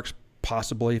Traylon Burks,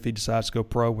 possibly if he decides to go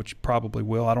pro, which he probably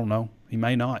will. I don't know. He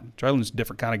may not. Traylon's a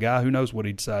different kind of guy. Who knows what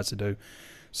he decides to do.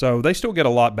 So they still get a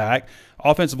lot back.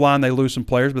 Offensive line, they lose some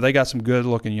players, but they got some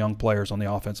good-looking young players on the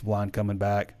offensive line coming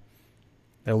back.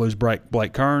 They'll lose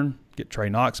Blake Kern, get Trey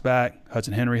Knox back,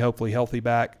 Hudson Henry hopefully healthy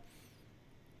back.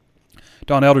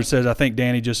 Don Eldridge says, I think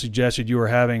Danny just suggested you were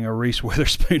having a Reese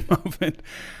Witherspoon moment.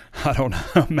 I don't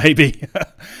know, maybe.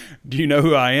 Do you know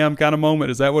who I am kind of moment?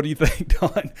 Is that what you think,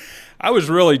 Don? I was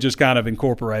really just kind of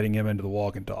incorporating him into the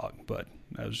walk and talk, but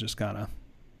that was just kind of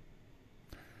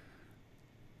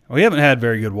 – we haven't had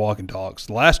very good walk and talks.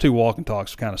 The last 2 walk and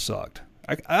talks kind of sucked.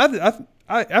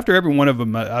 After every one of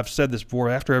them, I've said this before,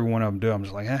 after every one of them do, I'm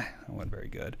just like, that wasn't very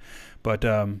good. But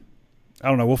I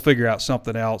don't know. We'll figure out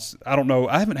something else. I don't know.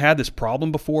 I haven't had this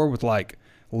problem before with like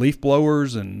leaf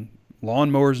blowers and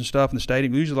lawnmowers and stuff in the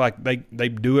stadium. Usually like they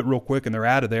do it real quick and they're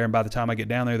out of there, and by the time I get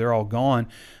down there, they're all gone.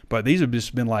 But these have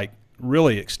just been like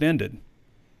really extended.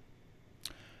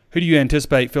 Who do you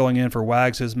anticipate filling in for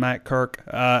Wags? Says Matt Kirk.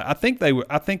 I think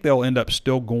they'll end up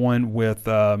still going with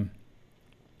Ty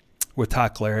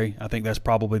Clary. I think that's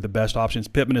probably the best options.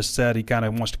 Pittman has said he kind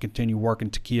of wants to continue working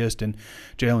Takist and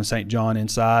Jalen St. John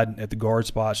inside at the guard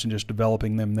spots and just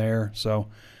developing them there. So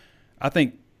I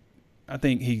think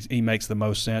he makes the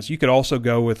most sense. You could also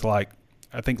go with I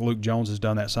think Luke Jones has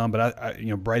done that some, but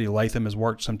Brady Latham has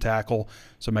worked some tackle,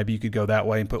 so maybe you could go that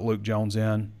way and put Luke Jones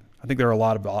in. I think there are a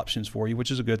lot of options for you,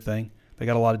 which is a good thing. They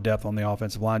got a lot of depth on the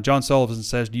offensive line. John Sullivan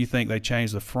says, do you think they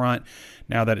changed the front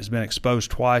now that it's been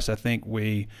exposed twice? I think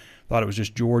we thought it was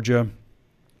just Georgia.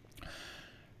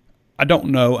 I don't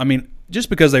know. I mean, just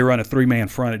because they run a 3-man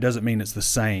front, it doesn't mean it's the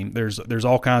same. There's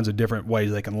all kinds of different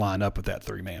ways they can line up with that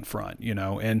 3-man front,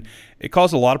 and it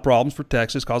caused a lot of problems for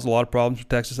Texas, caused a lot of problems for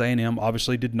Texas A&M,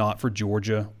 obviously did not for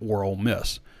Georgia or Ole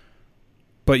Miss.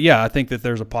 But, yeah, I think that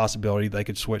there's a possibility they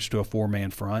could switch to a 4-man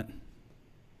front.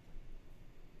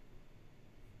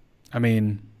 I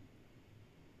mean,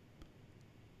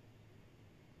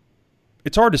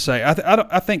 it's hard to say.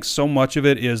 I think so much of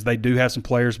it is they do have some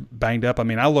players banged up. I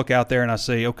mean, I look out there and I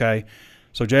see, okay,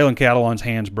 so Jalen Catalon's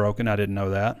hand's broken. I didn't know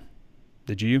that.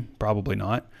 Did you? Probably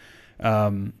not.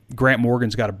 Grant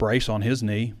Morgan's got a brace on his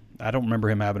knee. I don't remember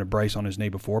him having a brace on his knee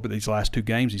before, but these last 2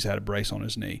 games he's had a brace on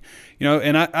his knee.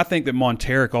 And I think that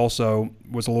Monteric also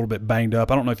was a little bit banged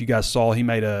up. I don't know if you guys saw, he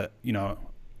made a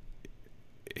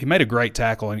great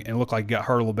tackle and looked like he got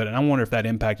hurt a little bit, and I wonder if that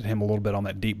impacted him a little bit on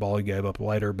that deep ball he gave up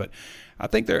later. But I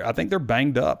think they're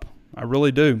banged up. I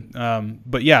really do.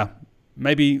 But yeah,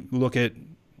 maybe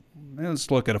let's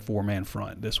look at a 4-man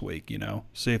front this week.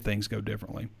 See if things go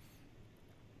differently.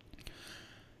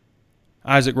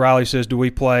 Isaac Riley says, do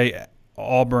we play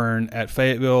Auburn at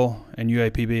Fayetteville and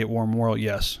UAPB at War Memorial?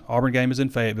 Yes. Auburn game is in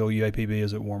Fayetteville. UAPB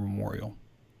is at War Memorial.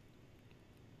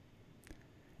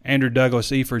 Andrew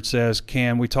Douglas Eford says,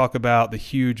 can we talk about the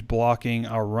huge blocking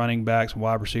our running backs and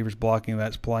wide receivers blocking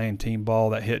that's playing team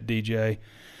ball that hit DJ?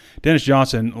 Dennis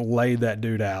Johnson laid that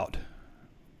dude out.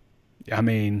 I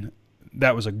mean,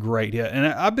 that was a great hit. And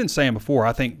I've been saying before,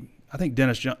 I think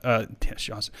Dennis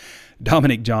Johnson.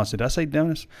 Dominic Johnson. Did I say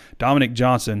Dennis? Dominic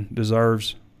Johnson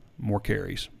deserves more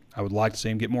carries. I would like to see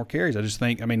him get more carries. I just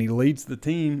think, he leads the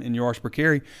team in yards per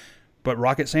carry, but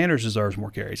Rocket Sanders deserves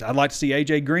more carries. I'd like to see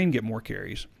A.J. Green get more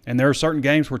carries. And there are certain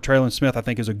games where Traylon Smith I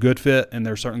think is a good fit, and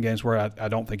there are certain games where I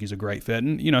don't think he's a great fit.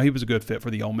 And, he was a good fit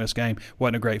for the Ole Miss game.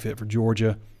 Wasn't a great fit for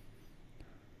Georgia.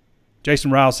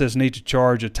 Jason Riles says need to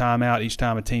charge a timeout each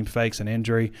time a team fakes an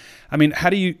injury. How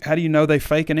do you know they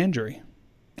fake an injury?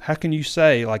 How can you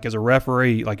say, as a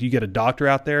referee, you get a doctor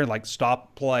out there,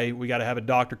 stop play, we got to have a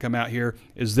doctor come out here.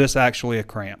 Is this actually a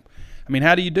cramp?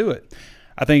 How do you do it?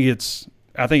 I think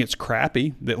it's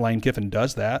crappy that Lane Kiffin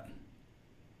does that.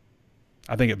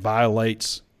 I think it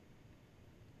violates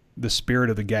the spirit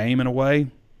of the game in a way.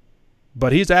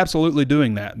 But he's absolutely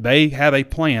doing that. They have a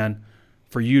plan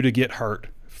for you to get hurt,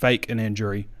 fake an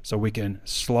injury, so we can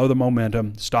slow the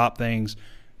momentum, stop things,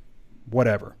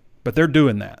 whatever. But they're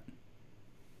doing that.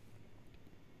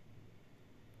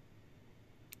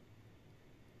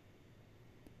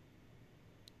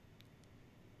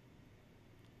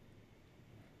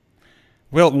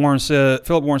 Philip Warren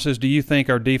says, do you think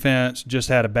our defense just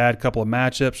had a bad couple of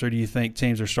matchups, or do you think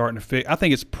teams are starting to I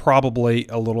think it's probably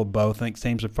a little both. I think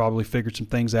teams have probably figured some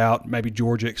things out. Maybe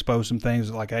Georgia exposed some things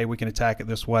hey, we can attack it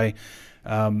this way.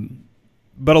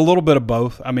 But a little bit of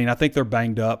both. I think they're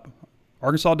banged up.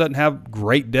 Arkansas doesn't have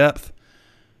great depth,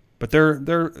 but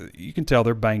you can tell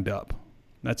they're banged up.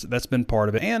 That's been part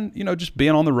of it. And, just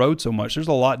being on the road so much. There's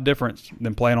a lot different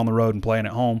than playing on the road and playing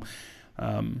at home.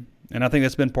 And I think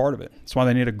that's been part of it. That's why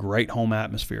they need a great home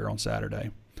atmosphere on Saturday.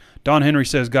 Don Henry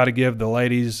says, got to give the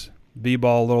ladies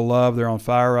B-ball a little love. They're on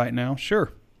fire right now.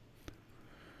 Sure.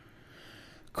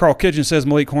 Carl Kitchen says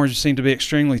Malik Horns seem to be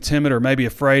extremely timid or maybe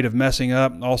afraid of messing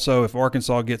up. Also, if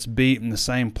Arkansas gets beat in the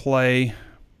same play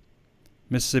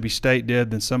Mississippi State did,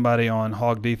 then somebody on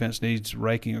Hog defense needs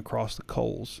raking across the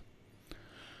coals.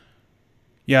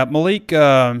 Yeah, Malik,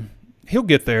 he'll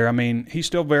get there. He's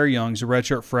still very young. He's a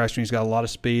redshirt freshman. He's got a lot of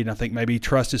speed, and I think maybe he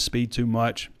trusts his speed too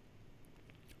much.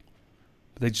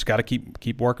 But they just got to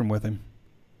keep working with him.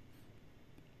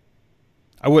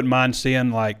 I wouldn't mind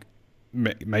seeing,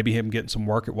 maybe him getting some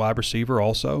work at wide receiver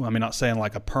also. Not saying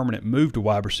a permanent move to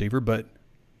wide receiver, but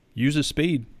use his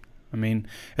speed. At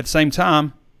the same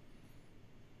time,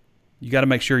 you got to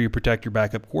make sure you protect your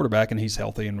backup quarterback and he's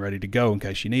healthy and ready to go in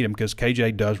case you need him, because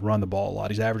KJ does run the ball a lot.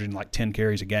 He's averaging 10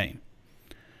 carries a game.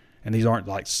 And these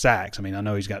aren't sacks. I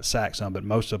know he's got sacks some, but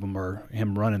most of them are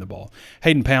him running the ball.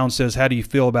 Hayden Pound says, how do you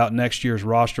feel about next year's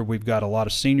roster? We've got a lot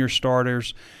of senior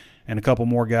starters and a couple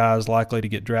more guys likely to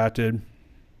get drafted.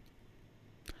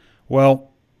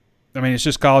 Well, it's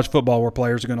just college football where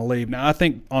players are going to leave. Now, I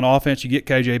think on offense you get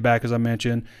KJ back, as I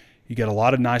mentioned. You get a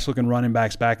lot of nice-looking running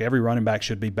backs back. Every running back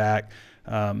should be back.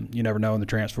 You never know in the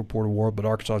transfer portal world, but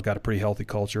Arkansas's got a pretty healthy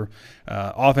culture.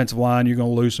 Offensive line, you're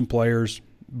going to lose some players,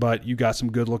 but you got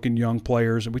some good-looking young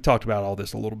players, and we talked about all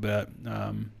this a little bit.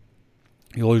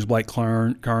 You lose Blake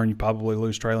Kern, you probably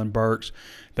lose Traylon Burks.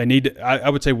 They need to, I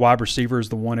would say wide receiver is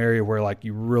the one area where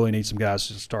you really need some guys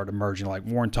to start emerging,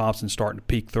 Warren Thompson starting to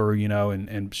peek through,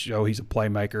 and show he's a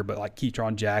playmaker. But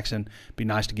Ketron Jackson, be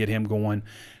nice to get him going.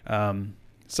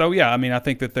 I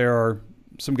think that there are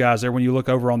some guys there. When you look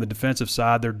over on the defensive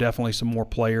side, there are definitely some more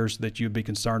players that you'd be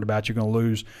concerned about. You're going to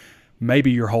lose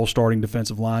maybe your whole starting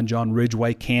defensive line. John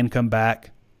Ridgeway can come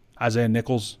back. Isaiah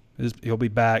Nichols, he'll be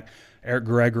back. Eric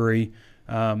Gregory,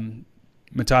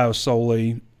 Matteo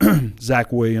Soli,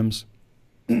 Zach Williams.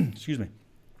 Excuse me.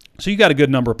 So you got a good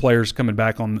number of players coming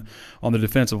back on the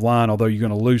defensive line, although you're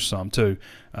going to lose some too.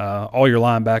 All your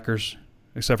linebackers,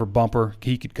 except for Bumper,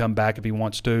 he could come back if he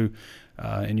wants to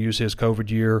and use his COVID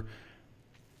year.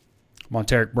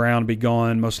 Monteric Brown will be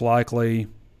gone most likely.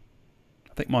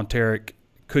 I think Monteric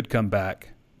could come back,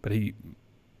 but he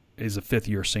is a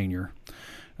fifth-year senior.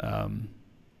 Who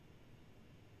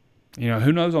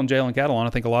knows on Jalen Catalon? I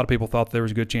think a lot of people thought there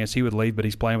was a good chance he would leave, but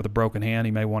he's playing with a broken hand.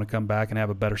 He may want to come back and have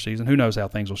a better season. Who knows how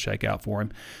things will shake out for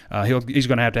him. He's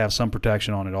going to have some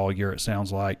protection on it all year, it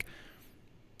sounds like.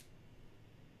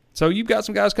 So you've got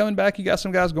some guys coming back. You got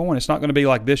some guys going. It's not going to be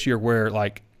like this year where,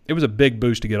 it was a big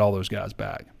boost to get all those guys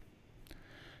back.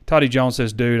 Toddy Jones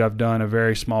says, dude, I've done a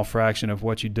very small fraction of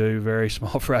what you do. Very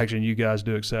small fraction. You guys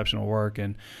do exceptional work.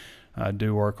 And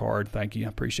do work hard. Thank you. I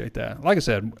appreciate that. Like I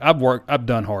said, I've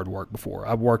done hard work before.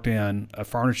 I've worked in a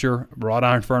wrought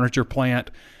iron furniture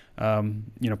plant,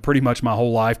 pretty much my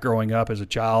whole life growing up as a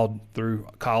child through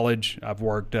college. I've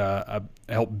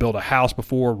helped build a house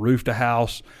before, roofed a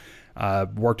house.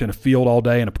 I've worked in a field all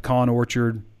day in a pecan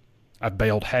orchard. I've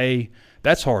baled hay.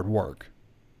 That's hard work.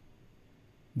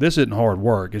 This isn't hard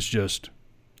work. It's just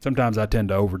sometimes I tend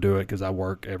to overdo it because I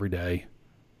work every day.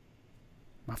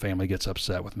 My family gets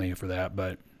upset with me for that,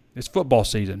 but it's football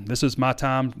season. This is my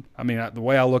time. I mean, the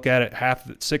way I look at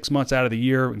it, 6 months out of the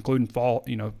year, including fall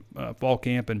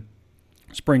camp and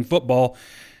spring football,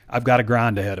 I've got a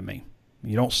grind ahead of me.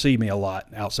 You don't see me a lot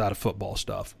outside of football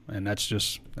stuff, and that's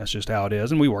just how it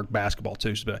is. And we work basketball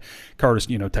too. So Curtis,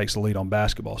 takes the lead on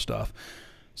basketball stuff,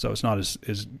 so it's not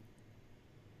as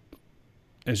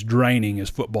draining as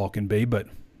football can be. But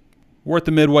we're at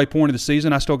the midway point of the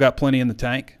season. I still got plenty in the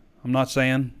tank. I'm not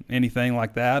saying anything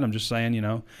like that. I'm just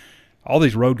saying, all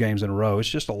these road games in a row, it's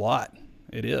just a lot.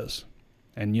 It is.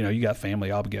 And, you got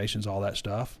family obligations, all that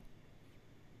stuff.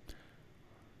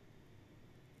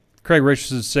 Craig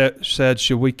Richardson said,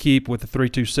 should we keep with the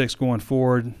 3-2-6 going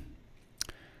forward?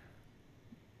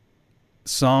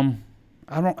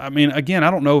 I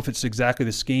don't know if it's exactly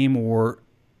the scheme or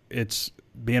it's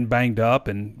being banged up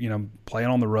and, playing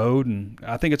on the road. And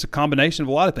I think it's a combination of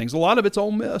a lot of things. A lot of it's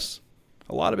Ole Miss.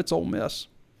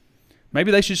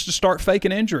 Maybe they should just start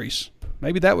faking injuries.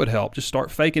 Maybe that would help. Just start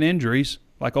faking injuries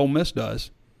like Ole Miss does.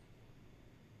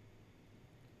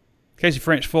 Casey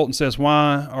French Fulton says,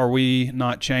 why are we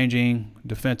not changing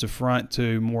defensive front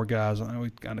to more guys? I know we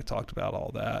kind of talked about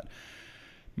all that.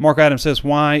 Mark Adams says,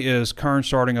 why is Kern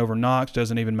starting over Knox?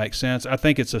 Doesn't even make sense. I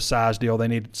think it's a size deal. They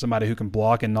need somebody who can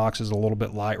block, and Knox is a little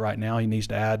bit light right now. He needs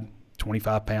to add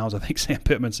 25 pounds, I think Sam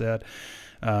Pittman said.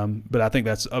 But I think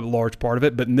that's a large part of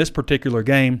it. But in this particular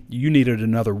game, you needed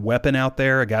another weapon out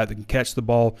there, a guy that can catch the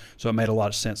ball, so it made a lot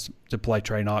of sense to play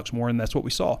Trey Knox more, and that's what we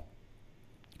saw.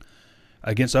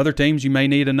 Against other teams, you may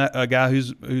need a guy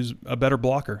who's a better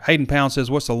blocker. Hayden Pound says,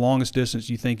 what's the longest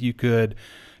distance you think you could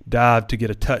dive to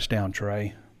get a touchdown,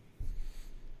 Trey?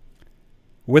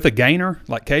 With a gainer,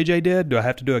 like KJ did, do I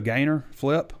have to do a gainer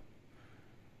flip?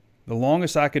 The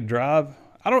longest I could drive,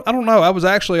 I don't know. I was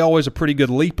actually always a pretty good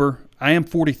leaper. I am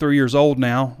 43 years old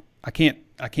now. I can't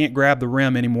grab the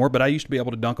rim anymore, but I used to be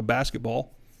able to dunk a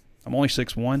basketball. I'm only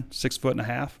 6'1",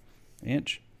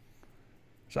 6'1.5".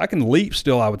 So I can leap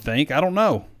still, I would think. I don't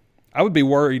know. I would be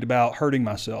worried about hurting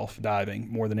myself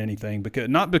diving more than anything,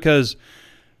 not because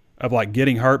of like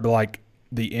getting hurt, but like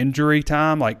the injury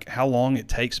time, like how long it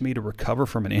takes me to recover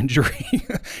from an injury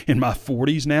in my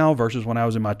 40s now versus when I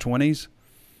was in my 20s.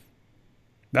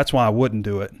 That's why I wouldn't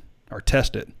do it or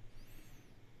test it.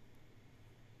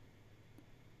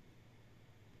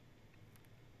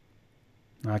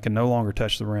 I can no longer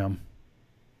touch the rim.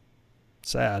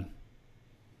 Sad.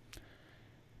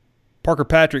 Parker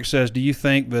Patrick says, do you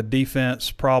think the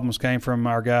defense problems came from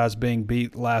our guys being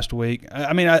beat last week?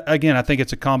 I think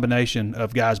it's a combination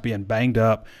of guys being banged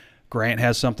up. Grant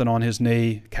has something on his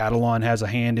knee. Catalon has a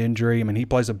hand injury. He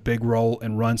plays a big role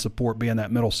in run support, being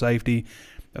that middle safety.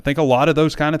 I think a lot of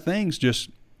those kind of things just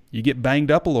you get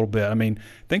banged up a little bit.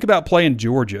 Think about playing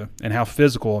Georgia and how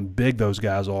physical and big those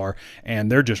guys are,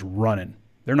 and they're just running.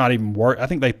 They're not even I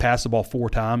think they passed the ball 4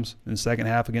 times in the second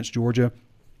half against Georgia.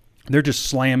 They're just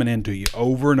slamming into you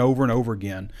over and over and over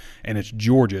again, and it's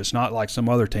Georgia. It's not like some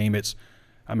other team.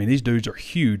 These dudes are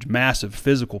huge, massive,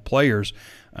 physical players,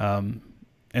 and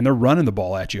they're running the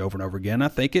ball at you over and over again. I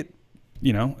think it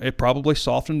probably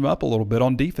softened them up a little bit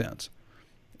on defense.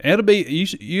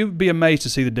 You'd be amazed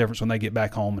to see the difference when they get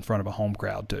back home in front of a home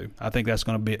crowd too. I think that's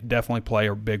going to definitely play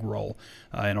a big role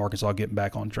in Arkansas getting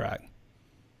back on track.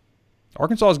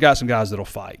 Arkansas's got some guys that'll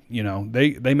fight.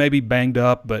 They may be banged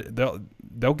up, but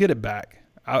they'll get it back.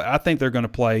 I think they're going to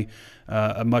play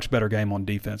a much better game on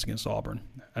defense against Auburn.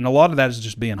 And a lot of that is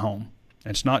just being home.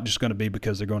 And it's not just going to be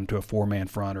because they're going to a 4-man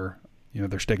front or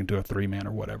they're sticking to a 3-man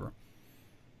or whatever.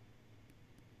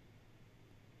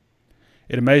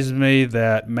 It amazes me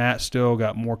that Matt still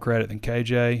got more credit than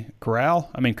KJ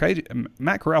Corral.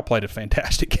 Matt Corral played a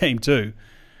fantastic game too.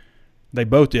 They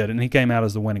both did, and he came out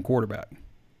as the winning quarterback.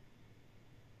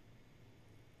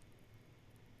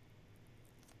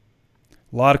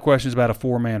 A lot of questions about a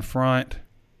 4-man front.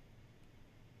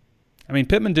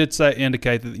 Pittman did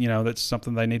indicate that, that's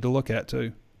something they need to look at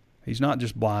too. He's not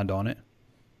just blind on it.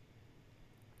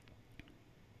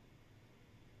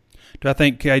 Do I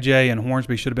think KJ and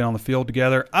Hornsby should have been on the field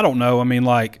together? I don't know.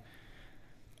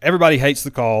 Everybody hates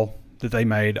the call that they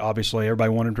made. Obviously, everybody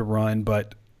wanted him to run,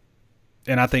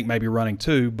 and I think maybe running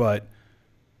too, but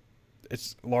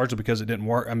it's largely because it didn't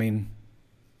work. I mean,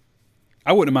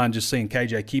 I wouldn't mind just seeing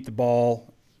KJ keep the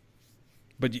ball,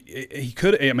 but he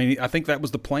could. I mean, I think that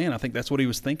was the plan. I think that's what he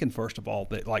was thinking first of all,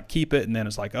 that like keep it, and then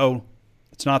it's like, oh,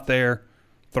 it's not there,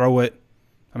 throw it.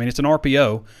 I mean, it's an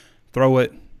RPO, throw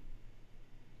it.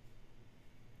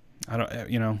 I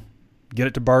don't, get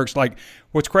it to Burks. Like,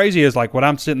 what's crazy is like what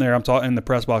I'm sitting there, I'm talking in the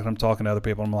press box, and I'm talking to other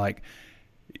people. I'm like,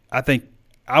 I think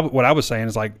what I was saying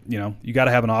is like, you got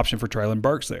to have an option for Treylon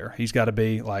Burks there. He's got to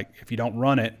be like, if you don't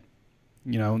run it,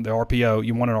 the RPO,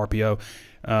 you want an RPO,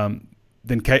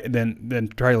 then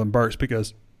Treylon Burks,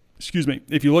 because,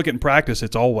 if you look at in practice,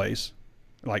 it's always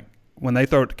like when they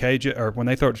throw it to KJ or when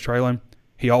they throw it to Treylon,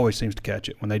 he always seems to catch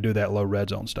it. When they do that low red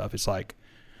zone stuff, it's like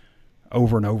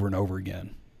over and over and over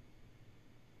again.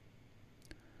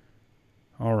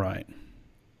 All right.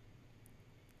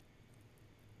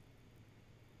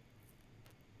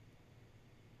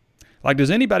 Like, does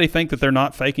anybody think that they're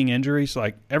not faking injuries?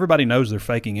 Like, everybody knows they're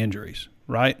faking injuries,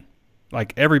 right?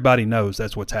 Like, everybody knows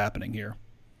that's what's happening here.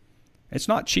 It's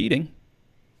not cheating.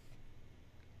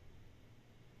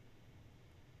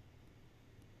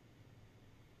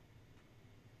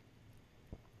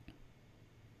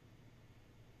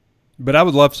 But I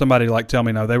would love somebody to, like, tell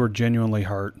me, no, they were genuinely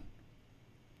hurt.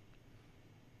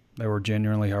 They were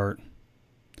genuinely hurt.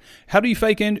 I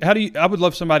would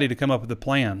love somebody to come up with a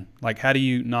plan. Like, how do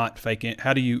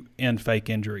you end fake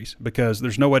injuries? Because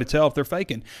there's no way to tell if they're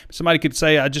faking. Somebody could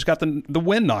say, I just got the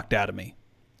wind knocked out of me.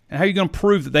 And how are you going to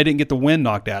prove that they didn't get the wind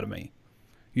knocked out of me?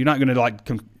 You're not going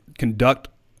to conduct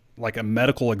like a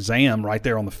medical exam right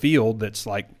there on the field. That's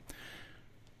like,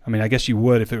 I mean, I guess you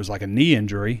would if it was like a knee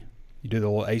injury. You do the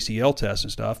little ACL test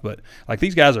and stuff. But like,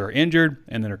 these guys are injured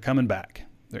and then they're coming back.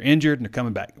 They're injured and they're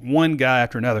coming back, one guy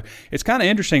after another. It's kind of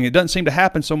interesting. It doesn't seem to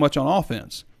happen so much on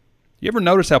offense. You ever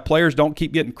notice how players don't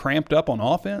keep getting cramped up on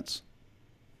offense?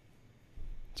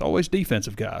 It's always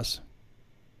defensive guys.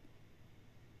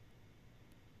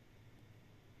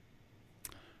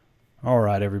 All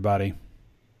right, everybody.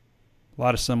 A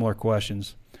lot of similar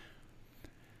questions.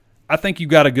 I think you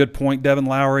got a good point, Devin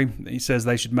Lowry. He says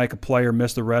they should make a player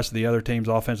miss the rest of the other team's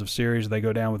offensive series if they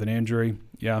go down with an injury.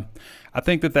 Yeah, I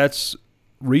think that's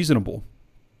reasonable.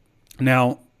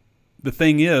 Now, the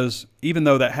thing is, even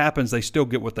though that happens, they still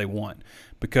get what they want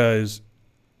because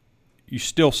you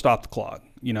still stop the clock.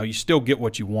 You still get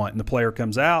what you want, and the player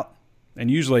comes out,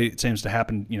 and usually it seems to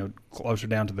happen, closer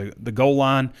down to the goal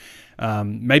line.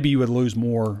 Maybe you would lose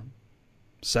more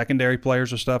secondary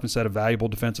players or stuff instead of valuable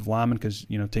defensive linemen because,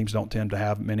 teams don't tend to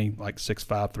have many like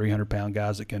 6'5", 300-pound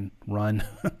guys that can run.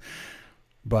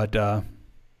 But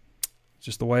it's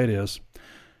just the way it is.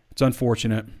 It's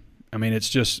unfortunate. I mean,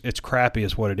 it's crappy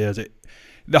is what it is.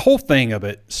 The whole thing of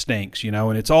it stinks,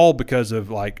 and it's all because of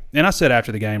and I said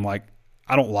after the game, I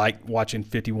don't like watching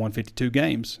 51, 52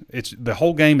 games. The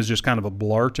whole game is just kind of a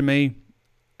blur to me.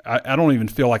 I don't even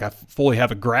feel like I fully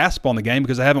have a grasp on the game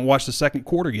because I haven't watched the second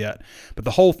quarter yet. But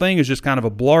the whole thing is just kind of a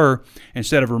blur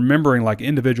instead of remembering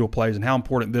individual plays and how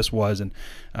important this was. And,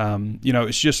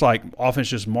 it's just like offense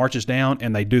just marches down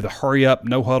and they do the hurry up,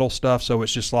 no huddle stuff. So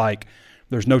it's just like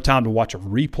there's no time to watch a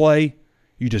replay.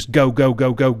 You just go, go,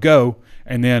 go, go, go.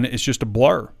 And then it's just a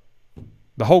blur.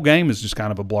 The whole game is just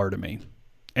kind of a blur to me.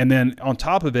 And then on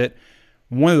top of it,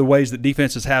 one of the ways that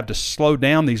defenses have to slow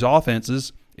down these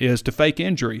offenses is to fake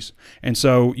injuries. And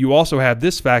so you also have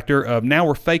this factor of now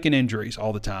we're faking injuries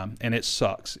all the time, and it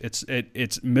sucks.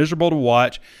 It's miserable to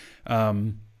watch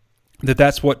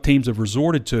that's what teams have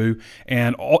resorted to.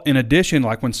 And in addition,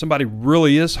 when somebody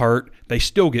really is hurt, they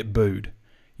still get booed.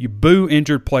 You boo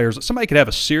injured players. Somebody could have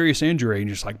a serious injury and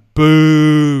you're just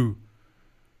boo,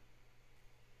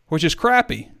 which is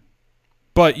crappy.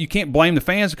 But you can't blame the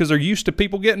fans because they're used to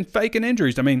people faking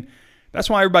injuries. I mean, that's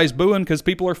why everybody's booing, because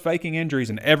people are faking injuries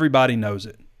and everybody knows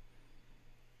it.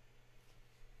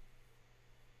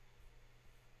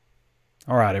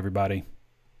 All right, everybody.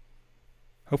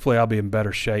 Hopefully I'll be in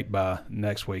better shape by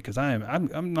next week because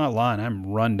I'm not lying.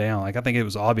 I'm run down. I think it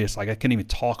was obvious. I couldn't even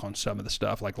talk on some of the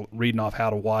stuff, reading off how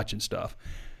to watch and stuff.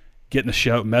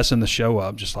 Messing the show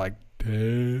up, just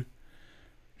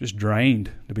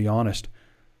drained, to be honest.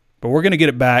 But we're going to get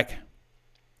it back,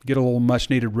 get a little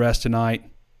much-needed rest tonight.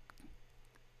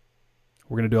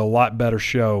 We're going to do a lot better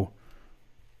show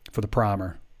for the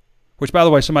primer, which, by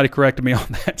the way, somebody corrected me on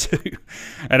that too.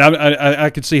 And I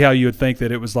could see how you would think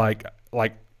that it was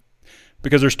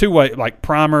because there's two ways.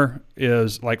 Primer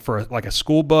is for a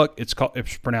school book. It's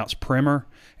pronounced primer,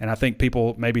 and I think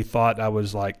people maybe thought I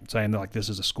was saying that this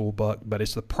is a school book, but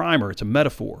it's the primer. It's a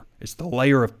metaphor. It's the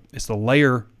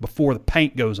layer before the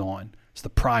paint goes on. It's the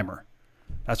primer.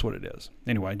 That's what it is.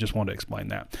 Anyway, just wanted to explain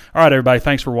that. All right, everybody,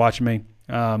 thanks for watching me.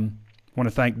 Want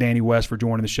to thank Danny West for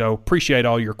joining the show. Appreciate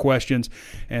all your questions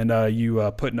and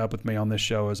you putting up with me on this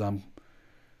show as I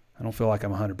don't feel like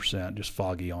I'm 100%, just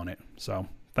foggy on it. So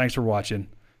thanks for watching.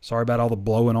 Sorry about all the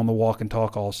blowing on the walk and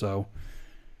talk also.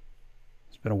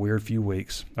 It's been a weird few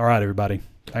weeks. All right, everybody.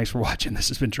 Thanks for watching. This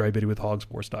has been Trey Biddy with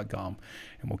hogsports.com,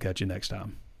 and we'll catch you next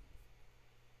time.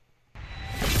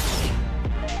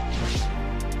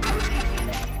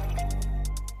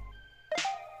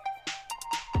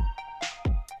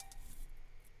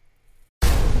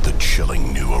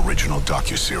 Chilling new original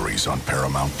docuseries on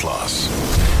Paramount Plus.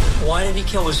 Why did he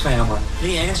kill his family?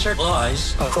 The answer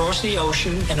lies across the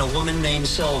ocean in a woman named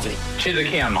Sylvie. She's a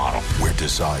Ken model. Where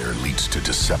desire leads to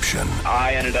deception.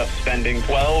 I ended up spending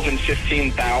 $12,000 and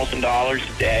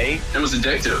 $15,000 a day. It was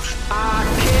addictive. I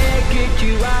can't get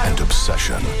you out. And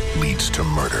obsession leads to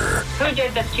murder. Who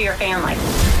did this to your family?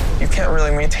 You can't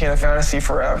really maintain a fantasy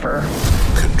forever.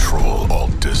 Control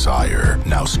Alt Desire.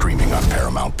 Now streaming on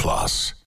Paramount Plus.